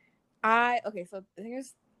I okay, so I think it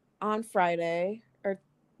was on Friday or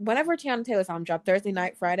whenever Tiana Taylor's album dropped, Thursday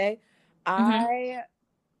night, Friday, Mm-hmm. I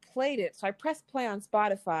played it. So I pressed play on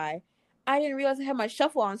Spotify. I didn't realize I had my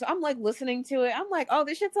shuffle on. So I'm like listening to it. I'm like, oh,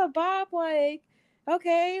 this shit's a bop. Like,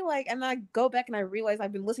 okay. Like, and then I go back and I realize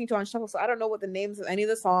I've been listening to it on shuffle. So I don't know what the names of any of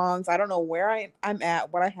the songs. I don't know where I'm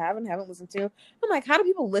at, what I have and haven't listened to. I'm like, how do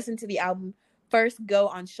people listen to the album first go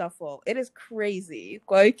on shuffle? It is crazy.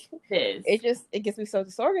 Like, It is. it gets me so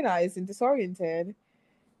disorganized and disoriented.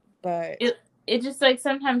 But it just like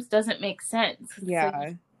sometimes doesn't make sense. It's like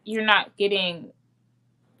yeah. you're not getting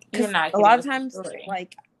Because a lot of times,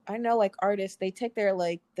 like I know, like artists, they take their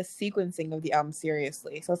like the sequencing of the album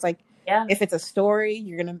seriously. So it's like, yeah, if it's a story,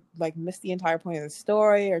 you're gonna like miss the entire point of the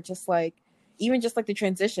story, or just like even just like the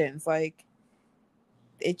transitions. Like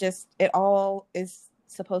it all is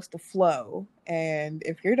supposed to flow, and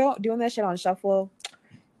if you're doing that shit on shuffle,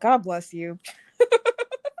 God bless you.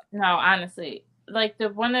 no, honestly, like the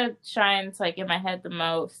one that shines like in my head the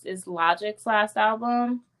most is Logic's last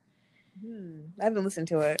album. I haven't listened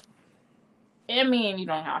to it. I mean, you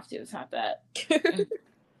don't have to. It's not that. And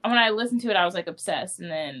when I listened to it, I was like obsessed,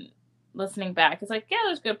 and then listening back, it's like yeah,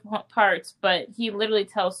 there's good parts, but he literally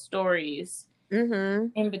tells stories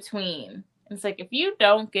in between. And it's like if you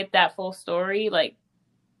don't get that full story, like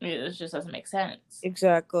it just doesn't make sense.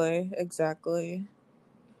 Exactly.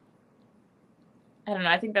 I don't know.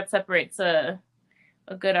 I think that separates a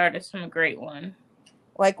good artist from a great one.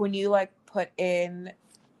 Like when you like put in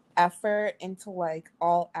effort into like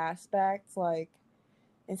all aspects, like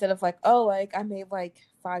instead of like, oh, like I made like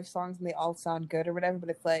 5 songs and they all sound good or whatever, but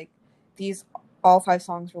it's like these all 5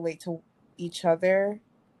 songs relate to each other,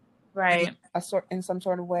 right? In some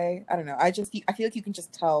sort of way. I don't know. I feel like you can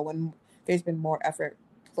just tell when there's been more effort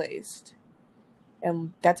placed,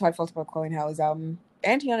 and that's how I felt about Chloe and Halle's album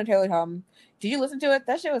and Tiana Taylor's album. Did you listen to it?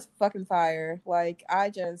 That shit was fucking fire. Like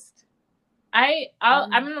I'm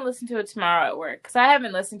gonna listen to it tomorrow at work because I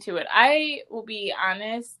haven't listened to it. I will be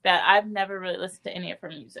honest that I've never really listened to any of her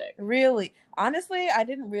music. Really, honestly, I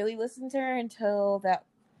didn't really listen to her until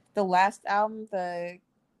the last album, the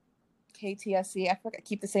KTSC, I forgot,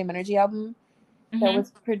 Keep the Same Energy album that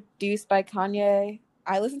was produced by Kanye.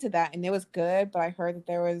 I listened to that and it was good, but I heard that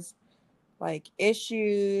there was like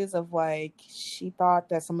issues of like she thought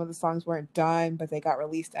that some of the songs weren't done, but they got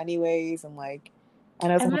released anyways, and like I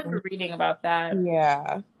remember reading about that.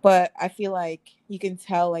 Yeah, but I feel like you can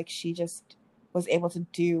tell like she just was able to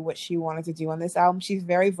do what she wanted to do on this album. She's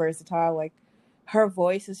very versatile. Like her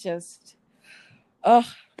voice is just, ugh,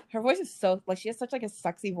 her voice is so like she has such like a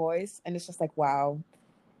sexy voice, and it's just like wow,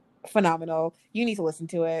 phenomenal. You need to listen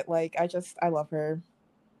to it. Like I love her.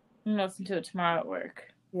 I'm gonna listen to it tomorrow at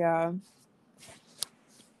work. Yeah.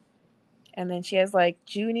 And then she has like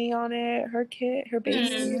Junie on it. Her baby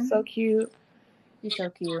is so cute. She's so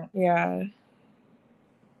cute. Yeah.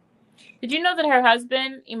 Did you know that her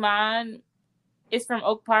husband Iman is from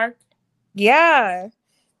Oak Park? Yeah.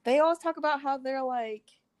 They always talk about how they're like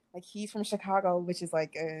he's from Chicago, which is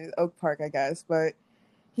like Oak Park, I guess, but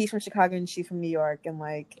he's from Chicago and she's from New York, and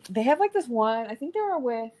like they have like this one. I think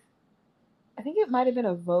it might have been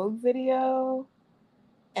a Vogue video,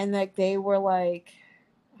 and like they were like,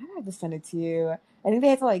 I have to send it to you. I think they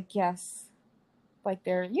had to like guess, like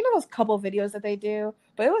they're those couple videos that they do,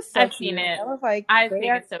 but it was so I've cute. seen it. I was like, I think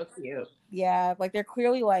it's so cute. Yeah, like they're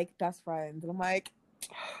clearly like best friends, and I'm like,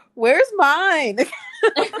 where's mine?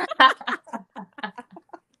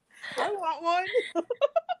 I want one.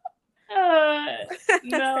 Uh,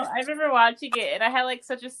 no, I remember watching it, and I had like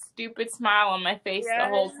such a stupid smile on my face the Yes,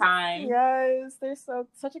 whole time. yes, they're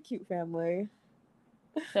such a cute family.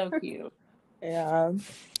 So cute. Yeah,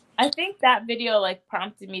 I think that video like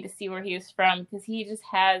prompted me to see where he was from because he just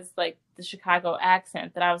has like the Chicago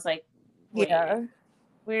accent that I was like, wait, yeah.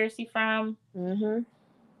 where is he from? Mhm.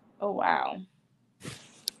 Oh wow,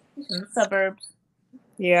 he's from the suburbs.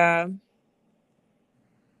 Yeah.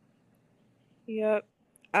 Yep.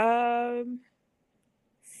 Um.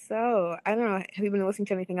 So I don't know. Have you been listening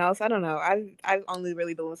to anything else? I don't know. I've only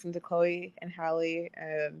really been listening to Chloe and Halle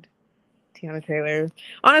and Tiana Taylor.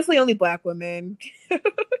 Honestly, only Black women. I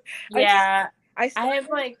Yeah, I I started. have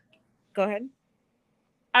like Go ahead.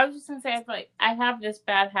 I was just gonna say I feel like I have this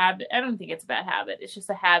bad habit. I don't think it's a bad habit. It's just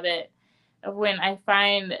a habit of when I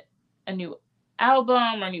find a new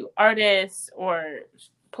album or new artist or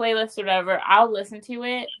playlist or whatever, I'll listen to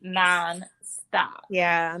it non-stop.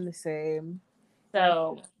 Yeah, I'm the same. Yeah.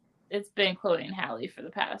 So it's been Chloe and Halle for the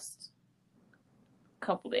past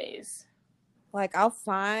couple days. Like I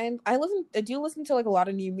do listen to like a lot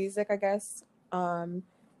of new music, I guess. Um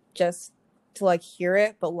just to like hear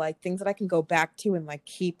it, but like things that I can go back to and like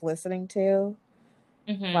keep listening to.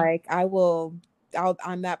 Mm-hmm. Like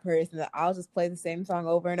I'm that person that I'll just play the same song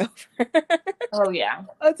over and over Oh yeah.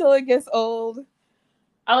 until it gets old.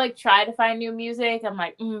 I like try to find new music. I'm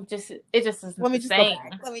like, just it just Let isn't me the just go same.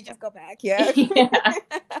 back. Let me just go back. Yeah. Yeah.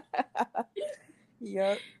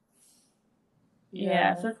 Yep. Yeah.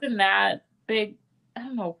 Yeah. So it's been that big. I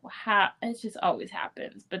don't know how it just always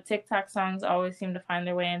happens, but TikTok songs always seem to find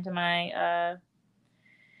their way into my I'm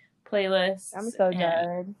playlists. so And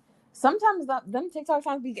dead. Sometimes them TikTok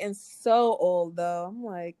songs be getting so old though. I'm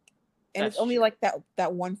like, and it's that's only true. like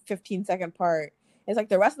that one 15-second part. It's like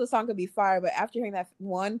the rest of the song could be fire, but after hearing that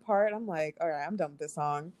one part, I'm like, all right, I'm done with this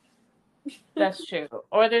song. That's true.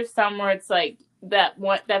 Or there's some where it's like that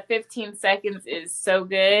 15 seconds is so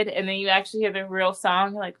good, and then you actually hear the real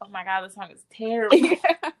song. You're like, oh my god, the song is terrible.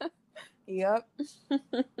 Yep.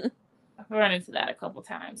 I've run into that a couple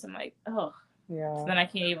times. I'm like, oh. So Yeah. then I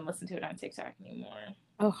can't even listen to it on TikTok anymore.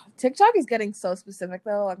 Oh, TikTok is getting so specific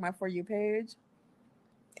though. Like my For You page,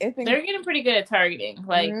 it's been. They're getting pretty good at targeting.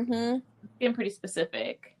 Like, Mm-hmm. getting pretty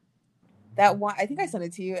specific. That one, I think I sent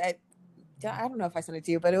it to you. I don't know if I sent it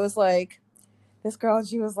to you, but it was like this girl.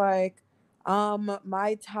 She was like,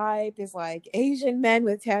 my type is like Asian men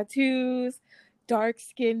with tattoos, dark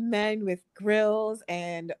skinned men with grills,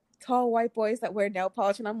 and tall white boys that wear nail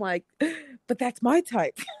polish. And I'm like, but that's my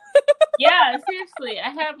type. Yeah, seriously. I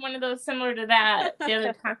had one of those similar to that the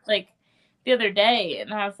other time, like the other day,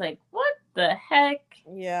 and I was like, what the heck?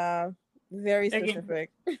 Yeah, very They're getting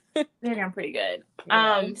specific. they're getting pretty good.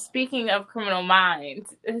 Yeah. Speaking of Criminal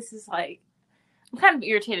Minds, this is like I'm kind of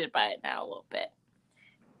irritated by it now a little bit.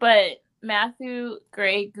 But Matthew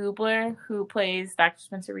Gray Gubler, who plays Dr.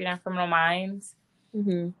 Spencer Reid on Criminal Minds,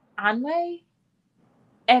 Mm-hmm. Anway,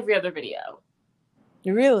 every other video.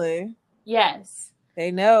 Really? Yes.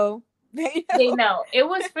 They know. They know. It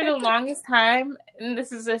was for the longest time, and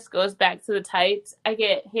this goes back to the types. I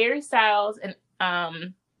get Harry Styles and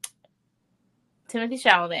Timothy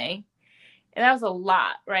Chalamet, and that was a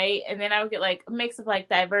lot, right? And then I would get like a mix of like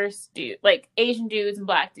diverse dudes, like Asian dudes and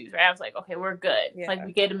black dudes, right? I was like, okay, we're good. Yeah. Like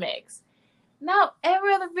we get a mix. Now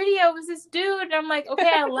every other video was this dude, and I'm like,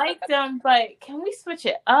 okay, I like them, but can we switch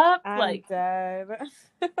it up? I'm Like dead.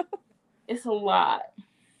 it's a lot.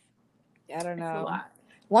 I don't It's a know. lot.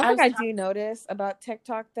 One thing I do notice about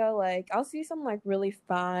TikTok though, like I'll see some like really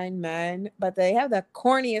fine men, but they have the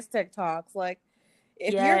corniest TikToks. Like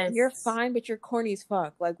if you're fine but you're corny as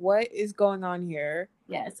fuck, like what is going on here?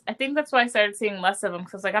 Yes, I think that's why I started seeing less of them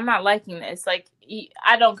because I was like, I'm not liking this. Like,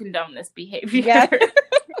 I don't condone this behavior. Yeah.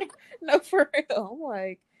 No, for real. I'm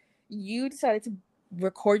like, you decided to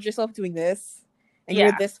record yourself doing this, and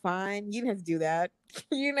you're this fine. You didn't have to do that.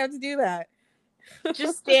 You didn't have to do that.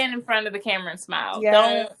 Just stand in front of the camera and smile. Yeah.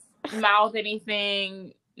 Don't mouth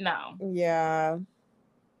anything. No. Yeah.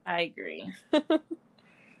 I agree. I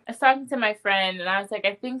was talking to my friend, and I was like,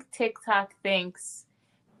 I think TikTok thinks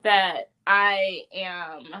that I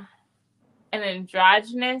am an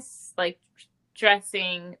androgynous, like,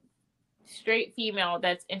 dressing straight female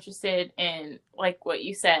that's interested in, like what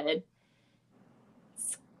you said,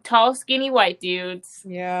 tall, skinny white dudes.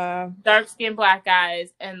 Yeah. Dark-skinned black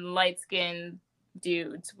guys and light-skinned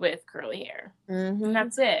dudes with curly hair. Mm-hmm. And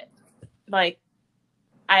that's it. Like,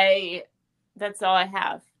 that's all I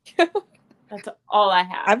have. That's all I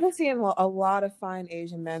have. I've been seeing a lot of fine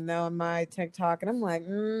Asian men though on my TikTok, and I'm like,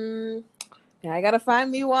 yeah, I gotta find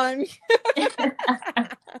me one.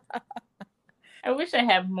 I wish I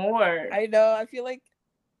had more. I know. I feel like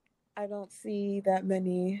I don't see that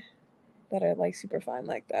many that are like super fine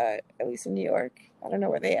like that, at least in New York. I don't know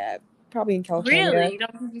where they at. Probably in Really? California. You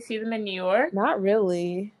don't think you see them in New York? Not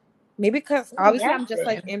really. Maybe because Where they obviously at I'm just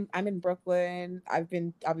like then? I'm in Brooklyn. I've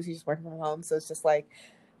been obviously just working from home, so it's just like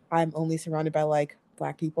I'm only surrounded by like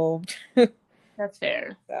black people. That's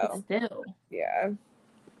fair. But So still, yeah,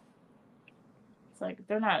 it's like if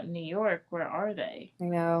they're not in New York, where are they? I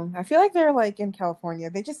know. I feel like they're like in California.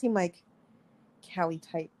 They just seem like Cali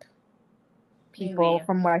type people Maybe.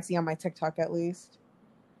 from what I see on my TikTok at least.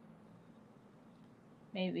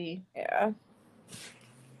 Maybe. Yeah.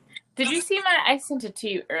 Did you see my? I sent it to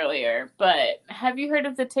you earlier, but have you heard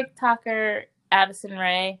of the TikToker Addison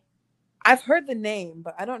Rae? I've heard the name,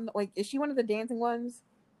 but I don't know. Like, is she one of the dancing ones?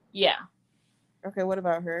 Yeah. Okay, what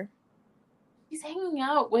about her? She's hanging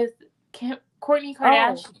out with Kourtney Oh,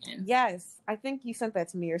 Kardashian. yes. I think you sent that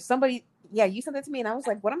to me or somebody. Yeah, you sent that to me, and I was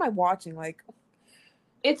like, what am I watching? Like,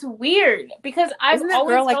 It's weird because I've isn't that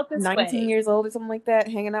girl always like felt this 19 way. years old or something like that,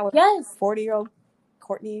 hanging out with Yes. 40-year-old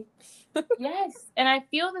Kourtney? Yes. And I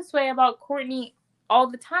feel this way about Kourtney all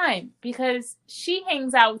the time because she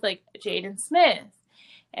hangs out with like Jaden Smith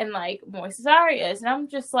and like Moises Arias. And I'm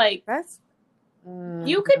just like, That's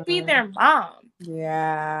you could be mm, their mom.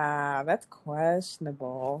 yeah, that's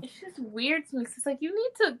questionable. It's just weird to me. It's like, you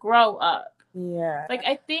need to grow up. Yeah. Like,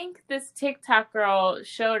 I think this TikTok girl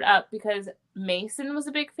showed up because Mason was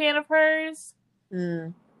a big fan of hers.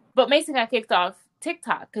 Mm, But Mason got kicked off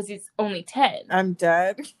TikTok because he's only 10. I'm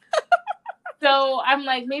dead. So I'm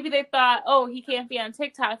like, maybe they thought, oh, he can't be on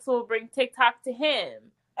TikTok, so we'll bring TikTok to him.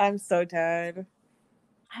 I'm so dead.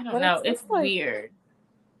 I don't But know. it's It's just like weird.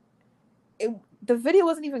 it, the video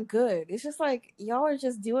wasn't even good. It's just like y'all are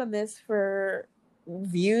just doing this for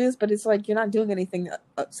views, but it's like you're not doing anything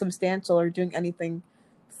substantial or doing anything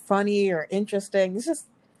funny or interesting. It's just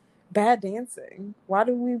bad dancing. Yeah.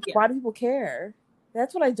 Why do people care?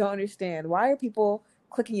 That's what I don't understand. Why are people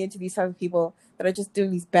clicking into these type of people that are just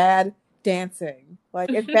doing these bad dancing? Like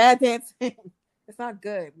it's bad dancing. It's not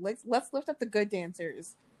good. Let's lift up the good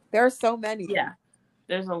dancers. There are so many. Yeah.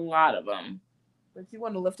 There's a lot of them. But if you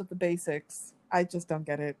want to lift up the basics, I just don't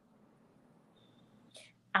get it.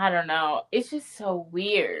 I don't know. It's just so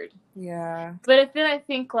weird. Yeah, But then I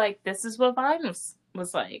think, like, this is what Vine was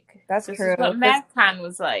like. that's This is true. what There's MacCon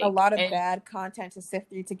was a like. lot of And bad content to sift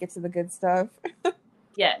through to get to the good stuff.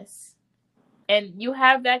 yes. And you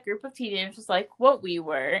have that group of teenagers like what we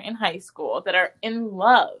were in high school that are in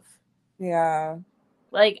love. Yeah.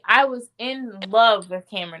 Like, I was in love with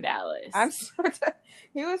Cameron Dallas. I'm so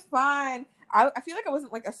he was fine. I feel like I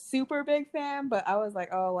wasn't like a super big fan, but I was like,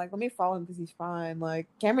 oh, like let me follow him because he's fine. Like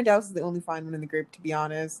Cameron Dallas is the only fine one in the group, to be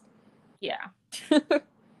honest. Yeah. What's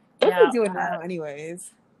Yeah. he doing now,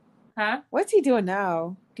 anyways? Huh? What's he doing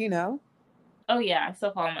now? Do you know? Oh yeah, I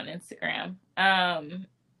still follow him on Instagram.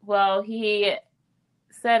 Well, he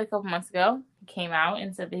said a couple months ago, he came out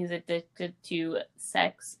and said that he's addicted to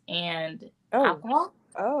sex and Oh, alcohol.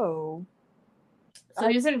 oh, So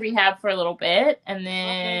he was in rehab for a little bit, and not know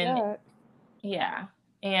then that. yeah,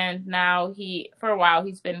 and now for a while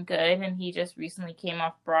he's been good, and he just recently came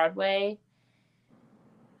off Broadway,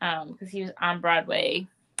 because he was on Broadway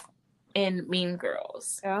in Mean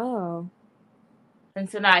Girls, Oh, and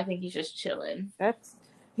so now I think he's just chilling.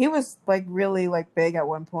 he was like really like big at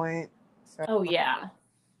one point. So Oh yeah,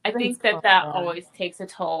 I everything's think that calmed down. always takes a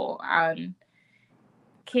toll on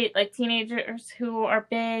teenagers who are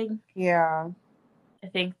big. Yeah. I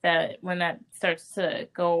think that when that starts to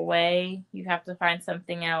go away, you have to find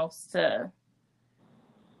something else to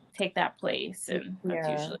take that place, and that's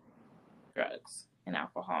Yeah. usually drugs and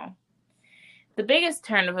alcohol. The biggest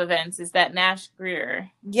turn of events is that Nash Greer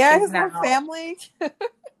Yeah, is his whole now, family.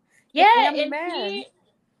 yeah, Family and man.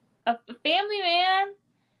 a family man.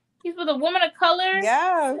 He's with a woman of color.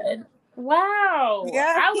 Yeah. Wow,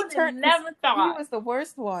 Yeah, I he would have turned because never he thought. was the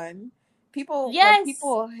worst one. Yes,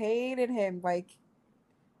 People hated him. Like,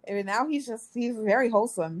 and now he's very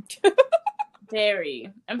wholesome.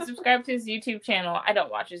 very. I'm subscribed to his YouTube channel. I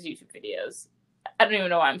don't watch his YouTube videos. I don't even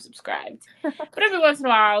know why I'm subscribed. But every once in a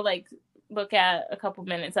while, I'll like look at a couple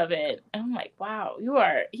minutes of it, and I'm like, wow,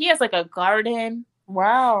 he has like a garden.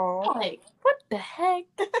 Wow. I'm like, what the heck?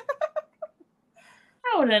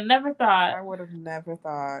 I would have never thought. I would have never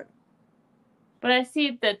thought. But I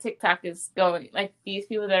see that TikTok is going, like, these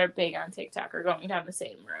people that are big on TikTok are going down the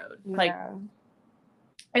same road. Yeah. Like,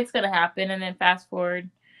 it's going to happen, and then fast forward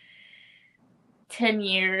 10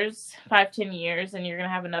 years, 5-10 years, and you're going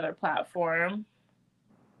to have another platform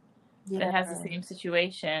that has the same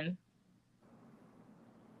situation.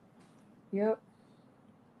 Yep.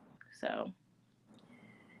 So,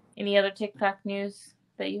 any other TikTok news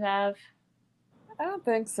that you have? I don't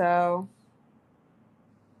think so.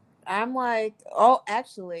 I'm like, oh,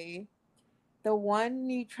 actually, the one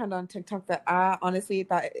you trend on TikTok that I honestly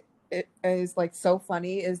thought it is like so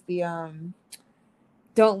funny is the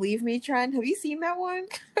 "Don't Leave Me" trend. Have you seen that one?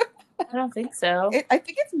 I don't think so. I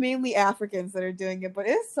think it's mainly Africans that are doing it, but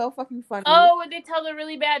it's so fucking funny. Oh, would they tell the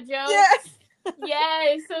really bad Yes. jokes?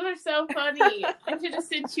 Yes, those are so funny. I should have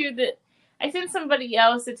sent you the. I sent somebody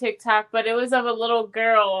else a TikTok, but it was of a little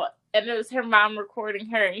girl, and it was her mom recording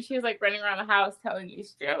her, and she was like running around the house telling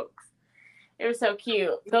these jokes. It was so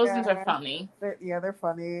cute. Those ones are Yeah, funny. they're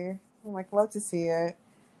funny. I'm like, love to see it.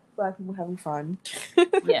 Black people having fun.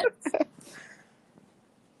 Yes.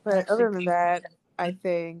 But other than that, I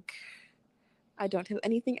think I don't have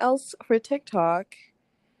anything else for TikTok.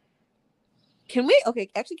 Can we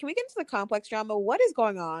get into the complex drama? What is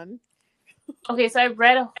going on? Okay, so I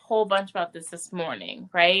read a whole bunch about this morning,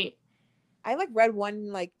 right? I like read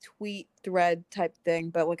one like tweet thread type thing,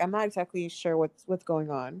 but like I'm not exactly sure what's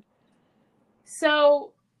going on.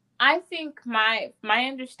 So I think my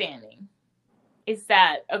understanding is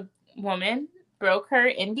that a woman broke her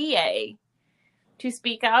NDA to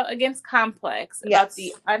speak out against Complex about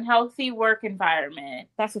the unhealthy work environment.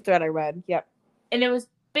 That's the thread I read. Yep. And it was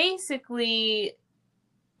basically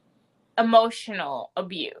emotional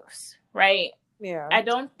abuse, right? Yeah. I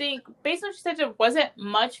don't think, based on what she said, there wasn't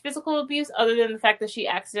much physical abuse other than the fact that she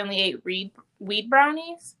accidentally ate weed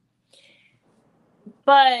brownies.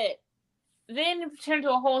 But then it turned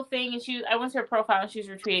to a whole thing, and I went to her profile, and she was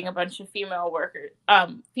retweeting a bunch of female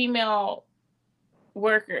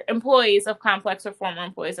employees of Complex or former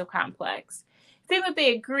employees of Complex, saying that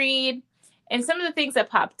they agreed. And some of the things that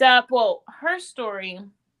popped up, well, her story,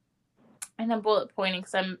 and I'm bullet pointing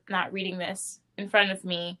because I'm not reading this in front of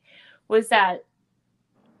me, was that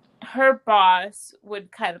her boss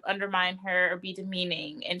would kind of undermine her or be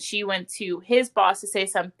demeaning, and she went to his boss to say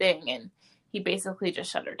something, and he basically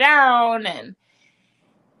just shut her down. And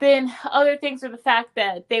then other things were the fact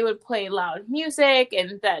that they would play loud music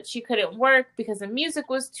and that she couldn't work because the music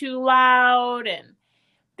was too loud. And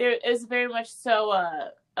there is very much so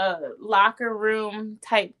a locker room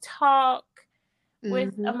type talk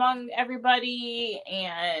with among everybody.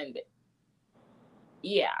 And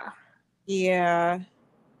yeah,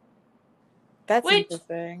 that's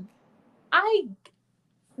interesting.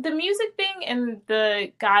 The music thing, and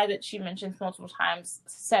the guy that she mentions multiple times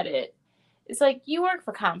said it. It's like, you work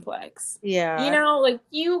for Complex. Yeah. You know, like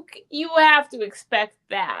you have to expect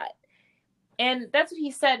that. And that's what he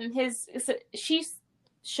said in his. She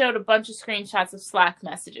showed a bunch of screenshots of Slack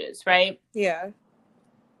messages, right? Yeah.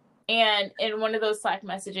 And in one of those Slack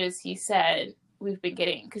messages, he said, we've been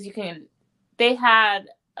getting, because they had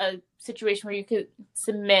a situation where you could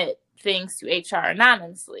submit things to HR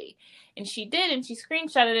anonymously. And she did, and she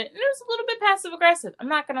screenshotted it, and it was a little bit passive aggressive. I'm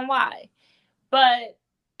not going to lie. But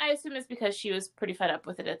I assume it's because she was pretty fed up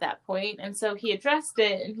with it at that point. And so he addressed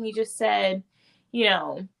it, and he just said, you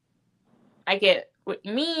know, I get what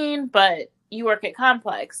you mean, but you work at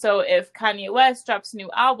Complex. So if Kanye West drops a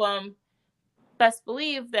new album, best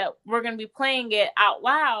believe that we're going to be playing it out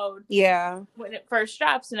loud when it first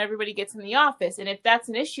drops and everybody gets in the office. And if that's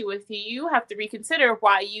an issue with you, you have to reconsider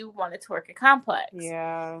why you wanted to work at Complex.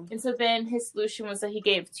 Yeah. And so then his solution was that he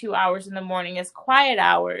gave 2 hours in the morning as quiet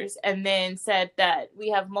hours, and then said that we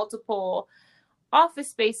have multiple office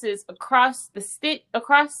spaces across the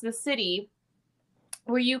city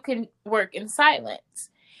where you can work in silence.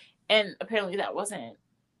 And apparently that wasn't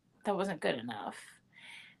good enough.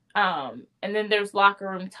 And then there's locker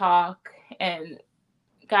room talk and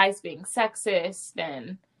guys being sexist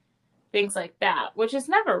and things like that, which is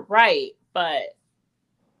never right, but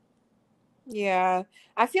yeah,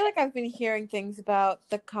 I feel like I've been hearing things about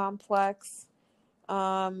the Complex,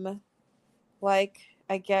 like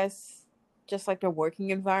I guess just like the working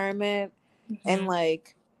environment, and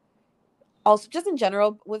like also just in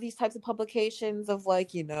general with these types of publications of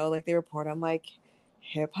like, you know, like they report on like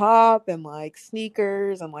hip hop and like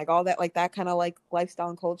sneakers and like all that, like that kind of like lifestyle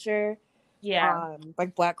and culture,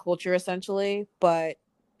 like Black culture essentially. But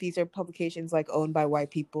these are publications like owned by white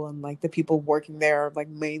people, and like the people working there are like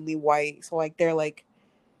mainly white, so like they're like,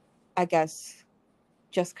 I guess,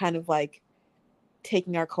 just kind of like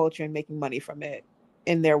taking our culture and making money from it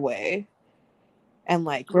in their way, and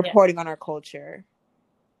like reporting on our culture.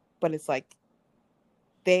 But it's like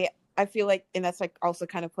I feel like, and that's like also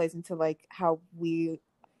kind of plays into like how we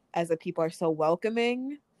as a people are so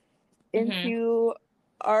welcoming into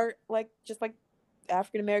our like just like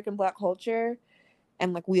African American Black culture,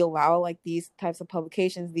 and like we allow like these types of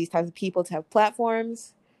publications, these types of people to have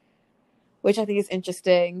platforms, which I think is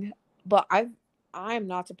interesting. But I'm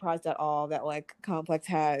not surprised at all that like Complex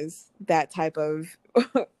has that type of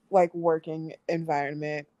like working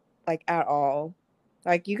environment, like at all.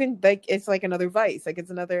 Like you can like it's like another Vice, like it's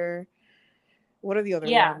another. What are the other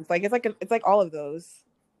Yeah. ones? Like it's like all of those,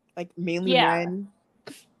 like mainly Yeah. men.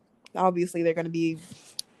 Obviously, they're gonna be.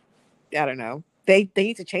 I don't know. They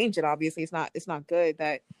need to change it. Obviously, it's not good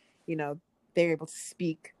that you know they're able to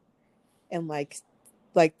speak and like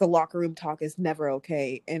the locker room talk is never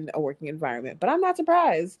okay in a working environment. But I'm not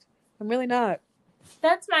surprised. I'm really not.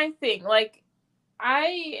 That's my thing. Like,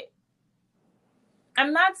 I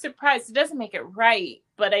I'm not surprised. It doesn't make it right,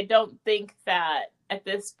 but I don't think that at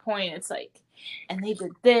this point it's like, and they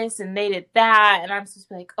did this and they did that, and I'm supposed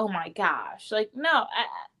to be like, oh my gosh, like no.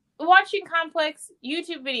 Watching Complex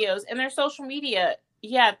YouTube videos and their social media,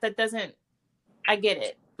 yeah, that doesn't. I get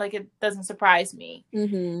it. Like it doesn't surprise me.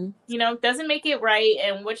 Mm-hmm. You know, doesn't make it right,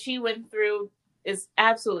 and what she went through is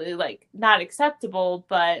absolutely like not acceptable.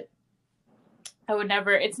 But I would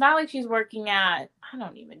never. It's not like she's working at. I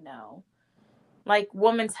don't even know like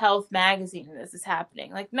Women's Health magazine and this is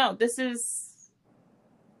happening. Like, no, this is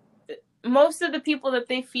most of the people that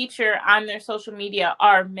they feature on their social media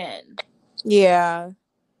are men. Yeah,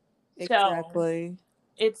 So exactly.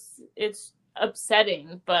 it's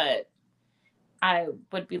upsetting, but I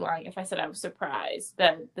would be lying if I said I was surprised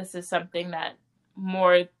that this is something that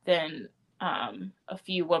more than a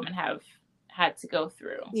few women have had to go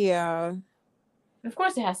through. Yeah. And of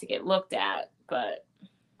course, it has to get looked at, but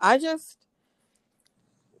I just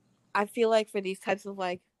I feel like for these types of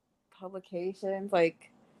like publications,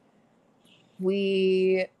 like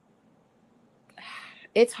we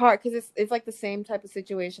it's hard because it's like the same type of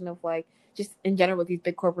situation of like just in general with these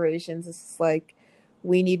big corporations. It's like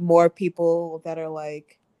we need more people that are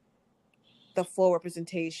like the full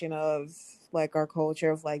representation of like our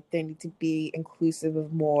culture of like they need to be inclusive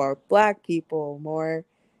of more black people, more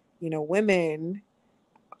women,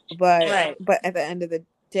 right, but at the end of the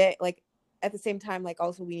day, like at the same time, like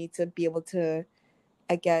also we need to be able to,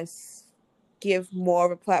 I guess, give more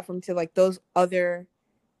of a platform to like those other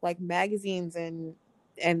like magazines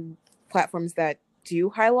and platforms that do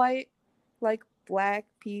highlight like black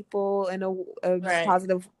people in a right.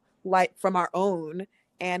 positive light from our own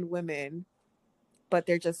and women, but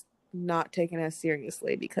they're just not taken as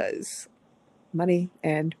seriously because money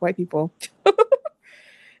and white people. I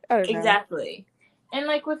don't know. Exactly. And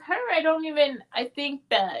like with her, I think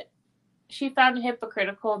that she found it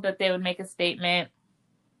hypocritical that they would make a statement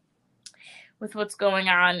with what's going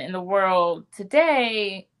on in the world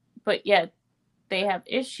today, but yet they have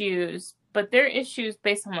issues, but their issues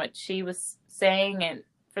based on what she was saying and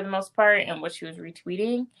for the most part and what she was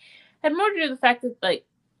retweeting had more to do with the fact that like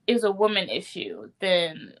it was a woman issue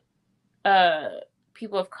than a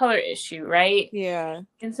people of color issue, right? Yeah.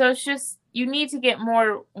 And so it's just you need to get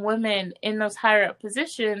more women in those higher up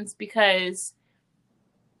positions because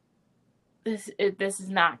this is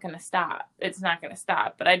not going to stop. It's not going to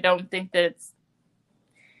stop. But I don't think that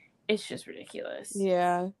it's just ridiculous.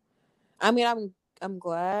 Yeah. I mean, I'm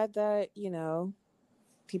glad that,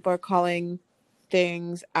 people are calling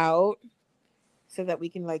things out so that we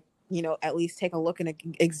can like, at least take a look and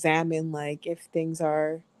examine like if things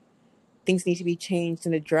need to be changed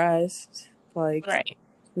and addressed. Like Right.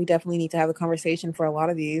 we definitely need to have a conversation for a lot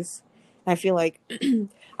of these. I feel like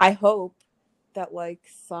I hope that like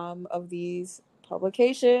some of these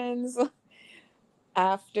publications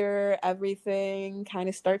after everything kind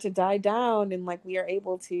of start to die down and like we are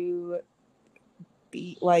able to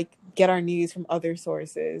be like get our news from other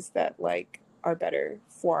sources that like are better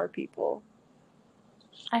for our people.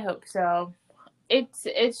 I hope so.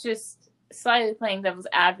 It's just slightly playing devil's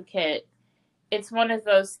advocate. It's one of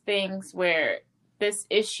those things where this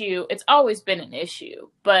issue, it's always been an issue,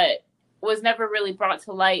 but was never really brought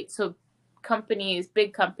to light. So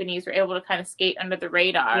big companies, were able to kind of skate under the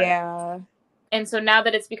radar. Yeah. And so now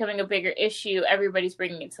that it's becoming a bigger issue, everybody's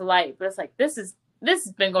bringing it to light. But it's like this has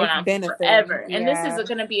been going It's on been a forever, thing. and this is Yeah.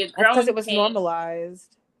 going to be a That's because growing it was pain.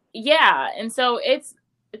 normalized. Yeah, and so it's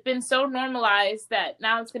been so normalized that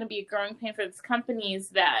now it's going to be a growing pain for these companies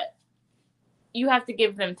that you have to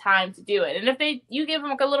give them time to do it. And if you give them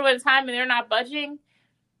like a little bit of time and they're not budging,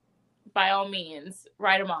 by all means,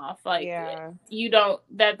 write them off. Like Yeah. you don't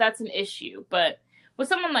that's an issue. But with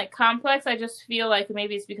someone like Complex, I just feel like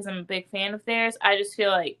maybe it's because I'm a big fan of theirs. I just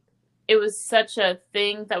feel like it was such a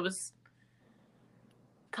thing that was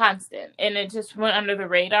constant and it just went under the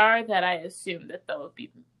radar that I assumed that there would be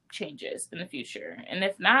changes in the future. And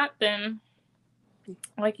if not, then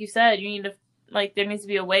like you said, you need to there needs to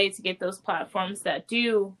be a way to get those platforms that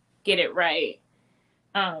do get it right,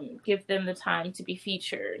 give them the time to be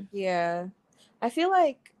featured. Yeah. I feel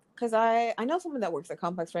like because I know someone that works at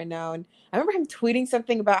Complex right now, and I remember him tweeting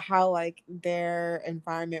something about how like their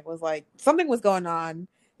environment was like something was going on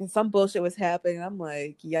and some bullshit was happening. And I'm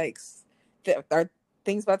like, yikes! Are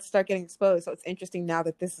things about to start getting exposed? So it's interesting now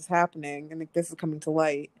that this is happening and like, this is coming to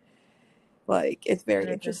light. Like it's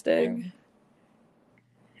very interesting.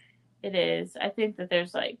 It is. I think that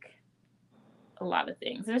there's like a lot of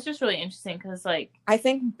things, and it's just really interesting because like I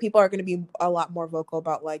think people are going to be a lot more vocal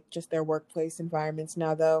about like just their workplace environments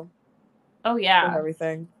now, though, oh with yeah,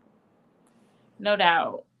 everything. no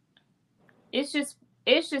doubt. It's just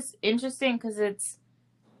interesting because it's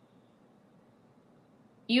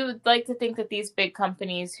you would like to think that these big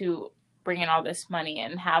companies who bring in all this money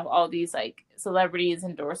and have all these like celebrities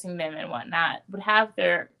endorsing them and whatnot would have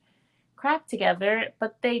their crap together,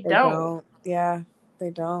 but they They don't. don't. Yeah,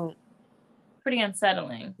 they don't. Pretty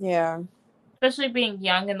unsettling, Yeah. especially being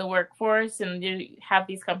young in the workforce and you have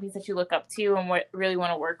these companies that you look up to and what really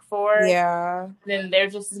want to work for. Yeah. Then they're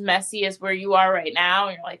just as messy as where you are right now,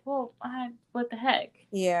 and you're like, well, what the heck?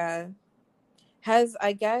 Yeah. Has,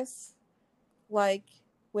 I guess, like,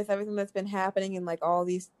 with everything that's been happening in, like, all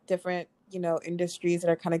these different, industries that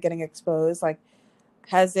are kind of getting exposed, like,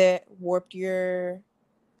 has it warped your,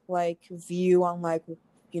 like, view on, like,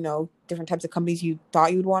 different types of companies you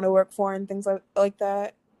thought you'd want to work for and things like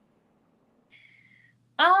that?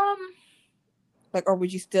 Um, Like, or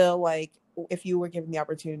would you still, like, if you were given the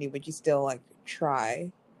opportunity, would you still, like,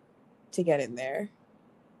 try to get in there?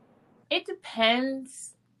 it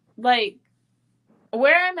depends. Like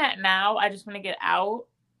where I'm at now, I just want to get out,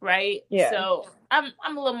 right? Yeah. So I'm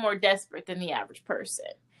a little more desperate than the average person,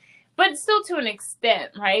 but still to an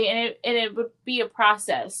extent, right? And it would be a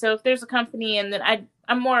process. So if there's a company, and then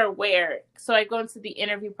I'm more aware. So I go into the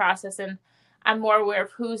interview process, and I'm more aware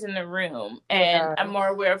of who's in the room, and Yeah. I'm more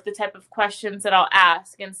aware of the type of questions that I'll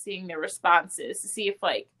ask and seeing their responses to see if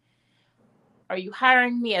like, are you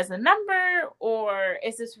hiring me as a number, or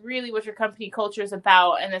is this really what your company culture is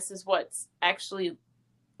about, and this is what's actually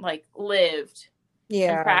like lived and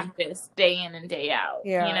Yeah. practiced day in and day out,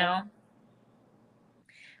 you Yeah. know?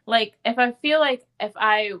 Like if I feel like if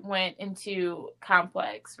I went into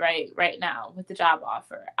Complex right now with the job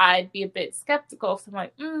offer, I'd be a bit skeptical. So I'm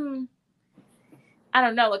like, I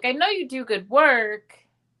don't know. Like I know you do good work,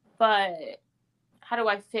 but how do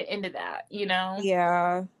I fit into that? You know?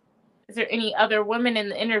 Yeah. Is there any other women in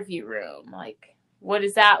the interview room? Like, what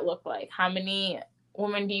does that look like? How many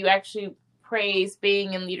women do you actually praise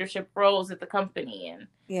being in leadership roles at the company? And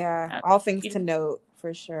Yeah. All things to you, note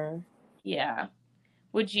for sure. yeah.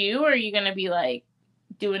 Would you, or are you gonna be like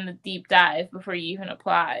doing the deep dive before you even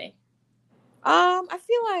apply? I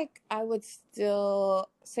feel like I would still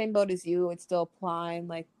same boat as you, would still apply and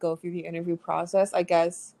like go through the interview process. I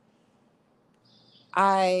guess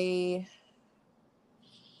I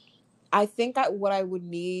I think what I would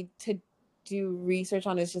need to do research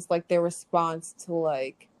on is just like their response to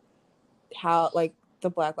like how like the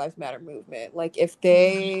Black Lives Matter movement. Like if Mm-hmm.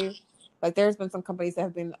 they like there's been some companies that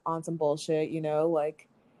have been on some bullshit, like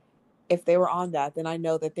if they were on that, then I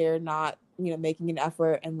know that they're not, making an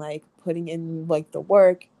effort and like putting in like the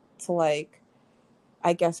work to like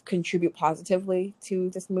I guess contribute positively to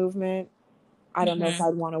this movement. I don't know if Mm-hmm.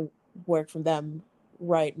 I'd want to work for them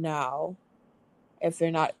right now if they're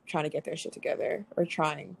not trying to get their shit together or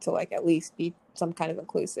trying to like at least be some kind of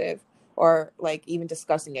inclusive or like even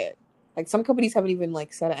discussing it. Like some companies haven't even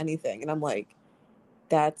like said anything and I'm like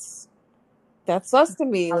that's sus to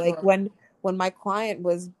me. Like when my client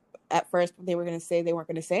was at first they were going to say they weren't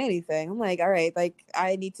going to say anything. I'm like, all right, like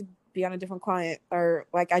I need to be on a different client or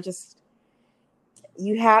like I just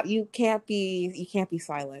you can't be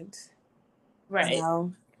silent, Right.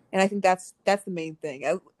 and I think that's the main thing.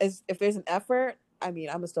 As if there's an effort, I mean,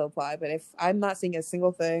 I'm gonna still apply, but if I'm not seeing a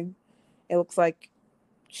single thing, it looks like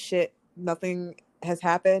shit, nothing has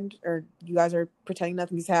happened or you guys are pretending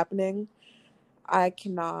nothing's happening, I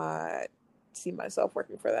cannot see myself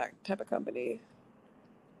working for that type of company.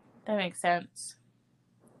 That makes sense.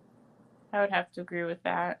 I would have to agree with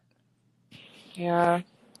that. Yeah.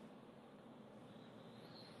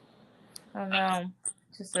 I don't know.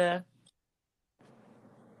 Just a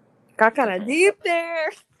Got kind of different. deep there.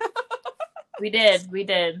 We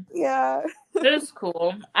did. Yeah. It was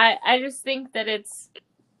cool. I just think that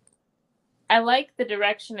I like the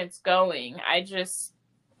direction it's going. I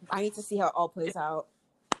need to see how it all plays out.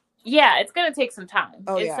 Yeah, it's gonna take some time.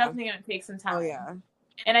 Oh It's yeah. definitely gonna take some Oh time. yeah.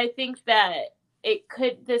 And I think that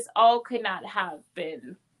this all could not have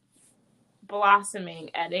been blossoming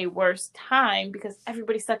at a worse time because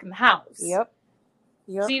everybody's stuck in the house. Yep.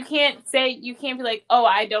 Yep. So you can't be like, oh,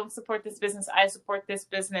 I don't support this business, I support this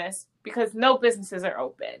business, because no businesses are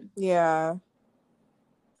open. Yeah.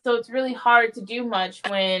 So it's really hard to do much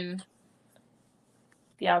when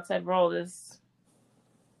the outside world is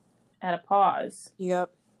at a pause.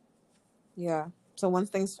 Yep. Yeah. So once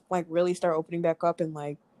things like really start opening back up and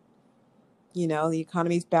like, you know, the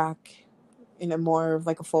economy's back in a more of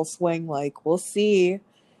like a full swing, like we'll see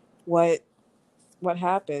what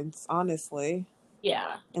happens, honestly.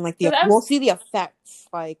 Yeah. And like we'll Because see the effects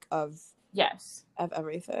like yes. of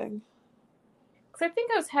everything. Because I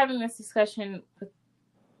think I was having this discussion with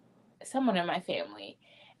someone in my family.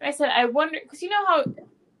 And I said, I wonder, because you know how,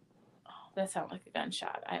 oh, that sounded like a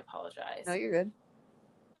gunshot. I apologize. No, you're good.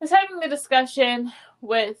 I was having the discussion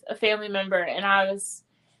with a family member, and I was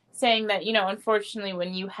saying that, you know, unfortunately,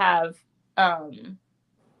 when you have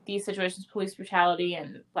these situations, police brutality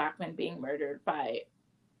and black men being murdered by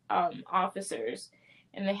officers,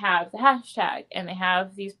 and they have the hashtag, and they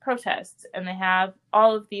have these protests, and they have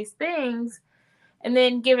all of these things, and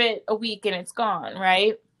then give it a week and it's gone,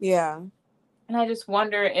 right? Yeah. And I just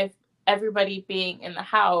wonder if everybody being in the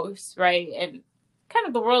house, right, and kind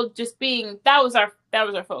of the world just being, that was our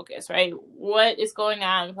focus, right? What is going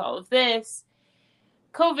on with all of this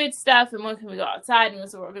COVID stuff, and when can we go outside, and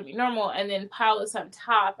was the world going to be normal? And then pile this on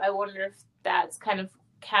top. I wonder if that's kind of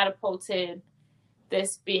catapulted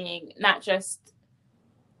this being not just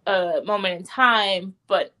a moment in time,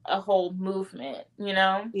 but a whole movement, you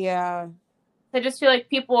know? Yeah. I just feel like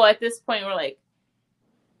people at this point were like,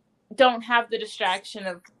 don't have the distraction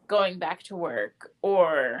of going back to work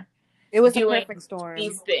or it was doing a perfect storm.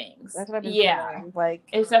 These things. That's what I've been saying. Like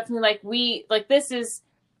it's definitely like this is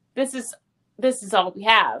all we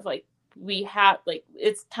have. Like we have, like,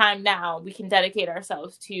 it's time now. We can dedicate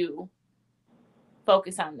ourselves to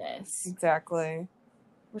focus on this. Exactly.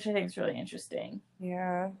 Which I think is really interesting.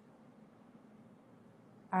 Yeah.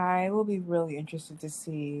 I will be really interested to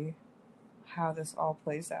see how this all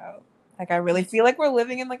plays out. Like, I really feel like we're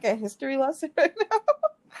living in like a history lesson right now.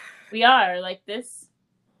 We are. Like this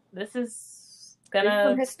is gonna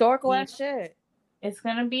some historical ass shit. It's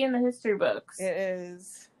gonna be in the history books. It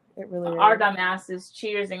is. It really our is. dumbasses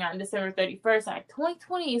cheersing on December 31st. Like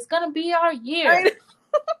 2020 is gonna be our year.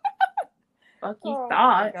 Fucking thought.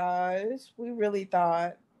 Oh my gosh, we really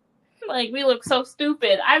thought. Like, we look so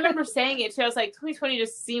stupid. I remember saying it too. I was like, 2020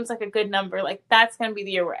 just seems like a good number. Like, that's gonna be the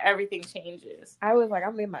year where everything changes. I was like,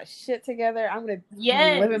 I'm getting my shit together. I'm gonna be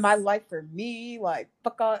living my life for me. Like,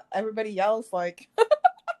 fuck all everybody else. Like,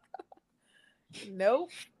 nope.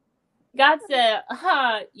 God said,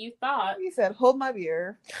 you thought. He said, hold my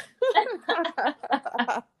beer.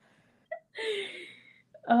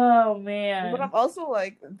 Oh man. But I'm also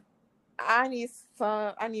like, I need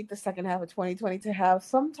the second half of 2020 to have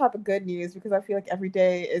some type of good news, because I feel like every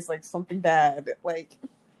day is like something bad. Like,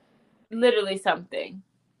 literally something.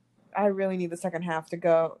 I really need the second half to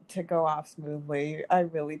go off smoothly. I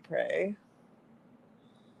really pray.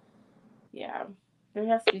 Yeah. There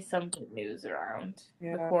has to be some good news around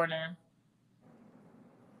the corner.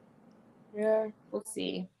 Yeah. We'll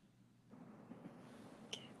see.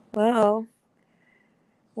 Well,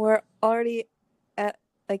 we're already at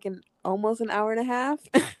like almost an hour and a half,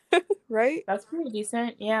 right? That's pretty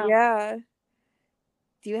decent. Yeah. Yeah.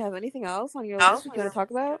 Do you have anything else on your list you want to talk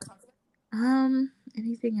about?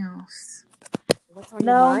 Anything else? What's on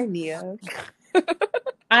your mind, Nia?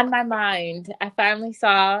 On my mind, I finally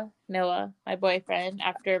saw Noah, my boyfriend,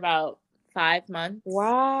 after about 5 months.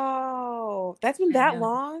 Wow. That's been that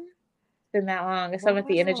long? It's been that long. I saw him at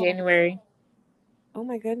the end of January. Oh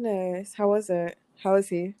my goodness. How was it? How is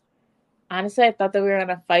he? Honestly, I thought that we were going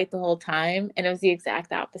to fight the whole time, and it was the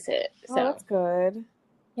exact opposite. Oh, so that's good.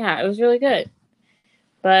 Yeah, it was really good.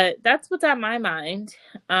 But that's what's on my mind.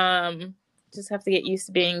 Just have to get used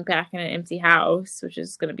to being back in an empty house, which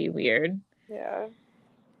is going to be weird. Yeah.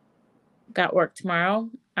 Got work tomorrow.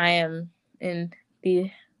 I am in the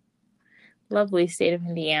lovely state of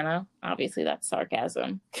Indiana. Obviously, that's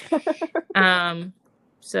sarcasm.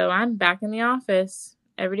 So I'm back in the office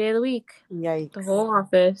every day of the week. Yikes. The whole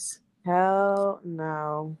office. Hell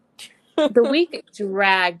no. The week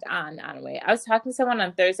dragged on a way. I was talking to someone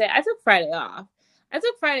on Thursday. I took Friday off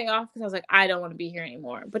because I was like, I don't want to be here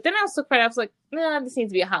anymore. But then I also took Friday off. I was like, no, this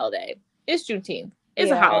needs to be a holiday. It's Juneteenth.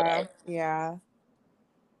 It's a holiday. Yeah.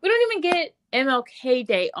 We don't even get MLK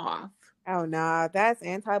Day off. Oh, nah. That's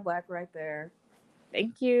anti-Black right there.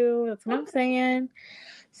 Thank you. That's what I'm saying.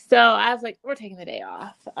 So I was like, we're taking the day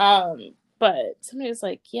off. But somebody was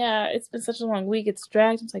like, yeah, it's been such a long week. It's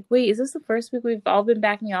dragged. I was like, wait, is this the first week we've all been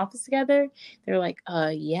back in the office together? They were like,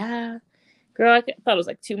 yeah. Girl, I thought it was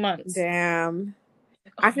like 2 months. Damn.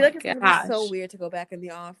 Oh I feel my like it's gonna be so gosh. weird to go back in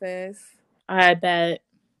the office. I bet.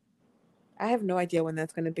 I have no idea when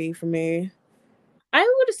that's gonna be for me.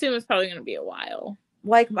 I would assume it's probably going to be a while.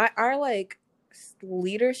 Like our like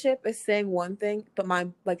leadership is saying one thing, but my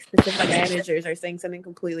like specific managers are saying something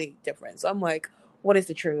completely different. So I'm like, what is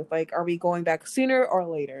the truth? Like, are we going back sooner or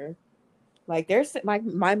later? Like, there's my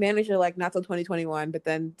manager like not till 2021, but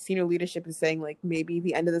then senior leadership is saying like maybe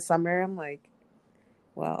the end of the summer. I'm like,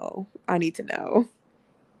 well, I need to know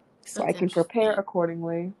so I That's can prepare interesting.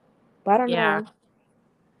 accordingly. But I don't Yeah. know.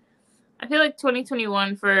 I feel like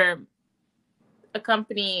 2021 for a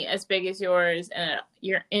company as big as yours and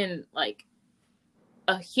you're in like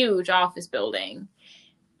a huge office building,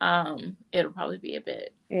 it'll probably be a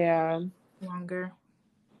bit Yeah, longer.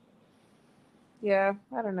 yeah,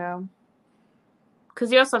 I don't know.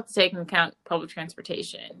 Because you also have to take into account public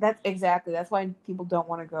transportation. That's why people don't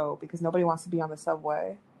want to go because nobody wants to be on the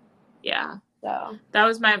subway. Yeah. So That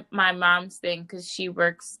was my mom's thing because she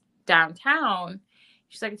works downtown.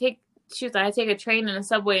 She's like, I take a train and a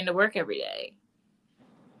subway into work every day.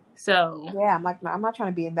 So yeah, I'm like, I'm not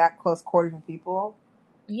trying to be in that close quarters with people.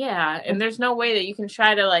 yeah, and there's no way that you can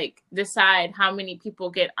try to like decide how many people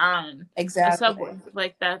get on a subway. Exactly.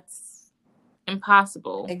 Like that's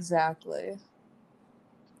impossible. Exactly.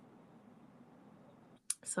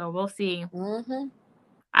 So we'll see. Mm-hmm.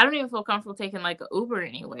 I don't even feel comfortable taking like an Uber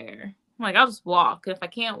anywhere. I'm like, I'll just walk. If I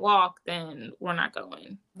can't walk, then we're not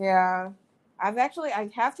going. Yeah. I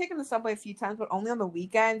have taken the subway a few times, but only on the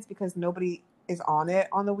weekends because nobody is on it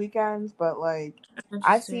on the weekends. But like,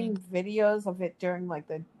 I've Interesting. seen videos of it during like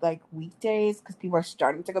the like weekdays because people are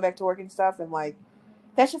starting to go back to work and stuff, and like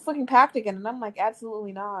that's just looking packed again. And I'm like,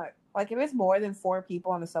 absolutely not. Like, if it's more than 4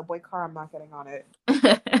 people on a subway car, I'm not getting on it.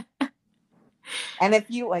 And if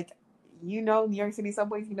you like, New York City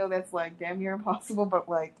subways, that's like damn near impossible. But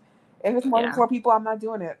like, if it's more than Yeah. 4 people, I'm not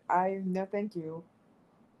doing it. I no, thank you.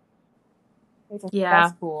 That's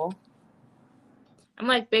Yeah. cool. I'm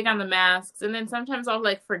like big on the masks, and then sometimes I'll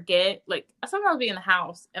like forget. Like sometimes I'll be in the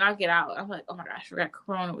house and I'll get out. I'm like, oh my gosh, I forgot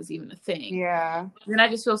Corona was even a thing. Yeah, And then I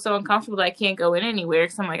just feel so uncomfortable that I can't go in anywhere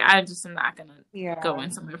because I'm like, I just am not gonna go yeah,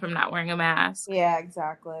 in somewhere if I'm not wearing a mask. yeah,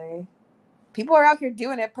 exactly. People are out here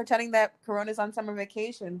doing it, pretending that Corona's on summer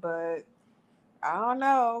vacation, but I don't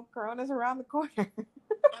know. Corona's around the corner.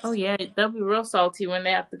 Oh yeah, they'll be real salty when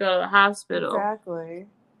they have to go to the hospital. Exactly.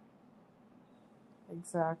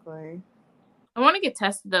 Exactly. I want to get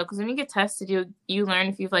tested though, because when you get tested, you learn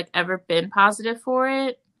if you've like ever been positive for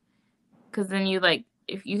it. Because then you like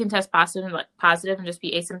if you can test positive and just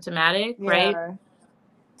be asymptomatic, right? Yeah. I'm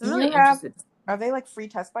Do really you have? interested. Are they like free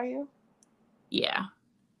tests by you? Yeah.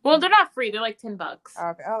 Well, they're not free. They're like $10. Oh,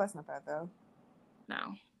 okay. Oh, that's not bad though.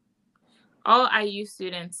 No. All IU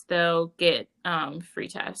students though get free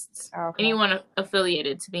tests. Oh, okay. Anyone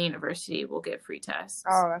affiliated to the university will get free tests.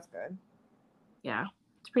 Oh, that's good. Yeah,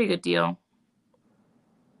 it's a pretty good deal.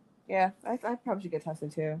 Yeah, I probably should get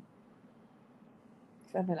tested too.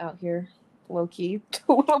 Cause I've been out here low key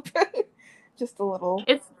a little bit, just a little.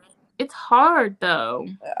 It's hard though.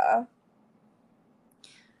 Yeah.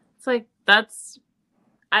 It's like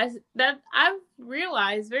I've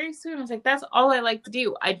realized very soon. I was like, that's all I like to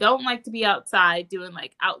do. I don't like to be outside doing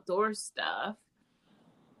like outdoor stuff.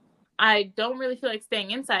 I don't really feel like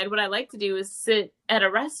staying inside. What I like to do is sit at a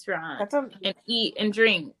restaurant and eat and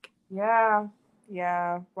drink. Yeah,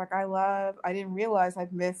 yeah. Like I didn't realize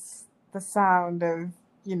I'd miss the sound of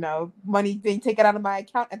money being taken out of my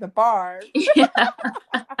account at the bar. Yeah.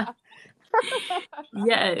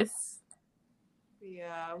 Yes.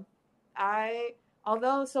 Yeah.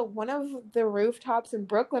 Although, so one of the rooftops in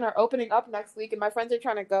Brooklyn are opening up next week, and my friends are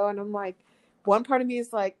trying to go, and I'm like, one part of me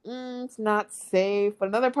is like, it's not safe, but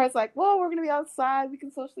another part's like, well, we're gonna be outside, we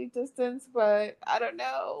can socially distance, but I don't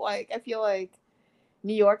know. Like, I feel like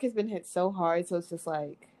New York has been hit so hard, so it's just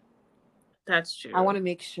like, that's true. I want to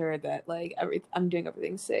make sure that like I'm doing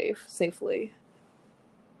everything safely.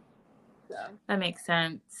 So. That makes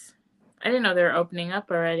sense. I didn't know they were opening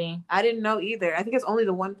up already. I didn't know either. I think it's only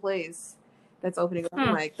the one place that's opening up.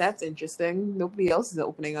 I'm like, that's interesting. Nobody else is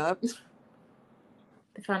opening up.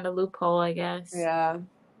 They found a loophole, I guess. Yeah.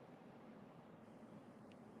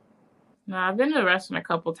 No, I've been to the restaurant a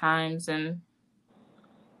couple times, and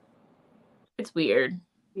it's weird.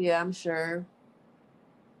 Yeah, I'm sure.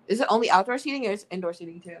 Is it only outdoor seating or is it indoor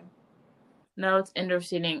seating too? No, it's indoor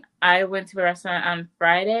seating. I went to a restaurant on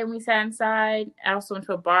Friday and we sat inside. I also went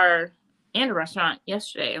to a bar and a restaurant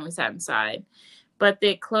yesterday and we sat inside. But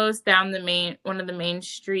they closed down one of the main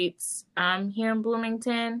streets here in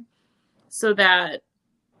Bloomington so that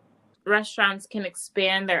restaurants can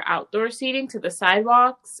expand their outdoor seating to the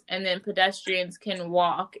sidewalks, and then pedestrians can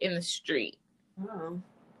walk in the street. Oh,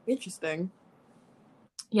 interesting.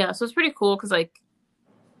 Yeah, so it's pretty cool because, like,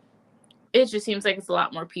 it just seems like it's a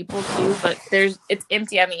lot more people too, but it's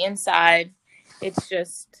empty on the inside. It's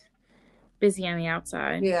just busy on the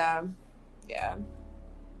outside. Yeah.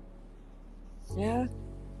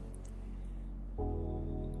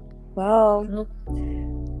 Well,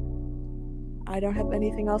 I don't have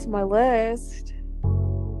anything else on my list.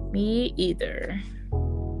 Me either.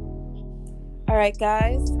 All right,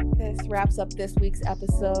 guys, this wraps up this week's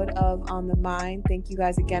episode of On the Mind. Thank you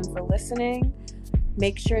guys again for listening.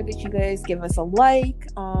 Make sure that you guys give us a like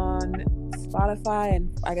on Spotify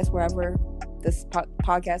and I guess wherever this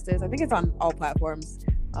podcast is. I think it's on all platforms.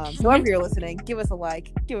 So wherever you're listening, give us a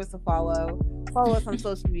like, give us a follow us on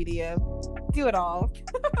social media, do it all.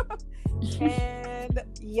 And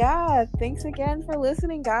yeah, thanks again for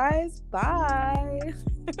listening, guys. Bye.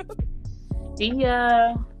 See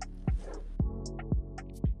ya.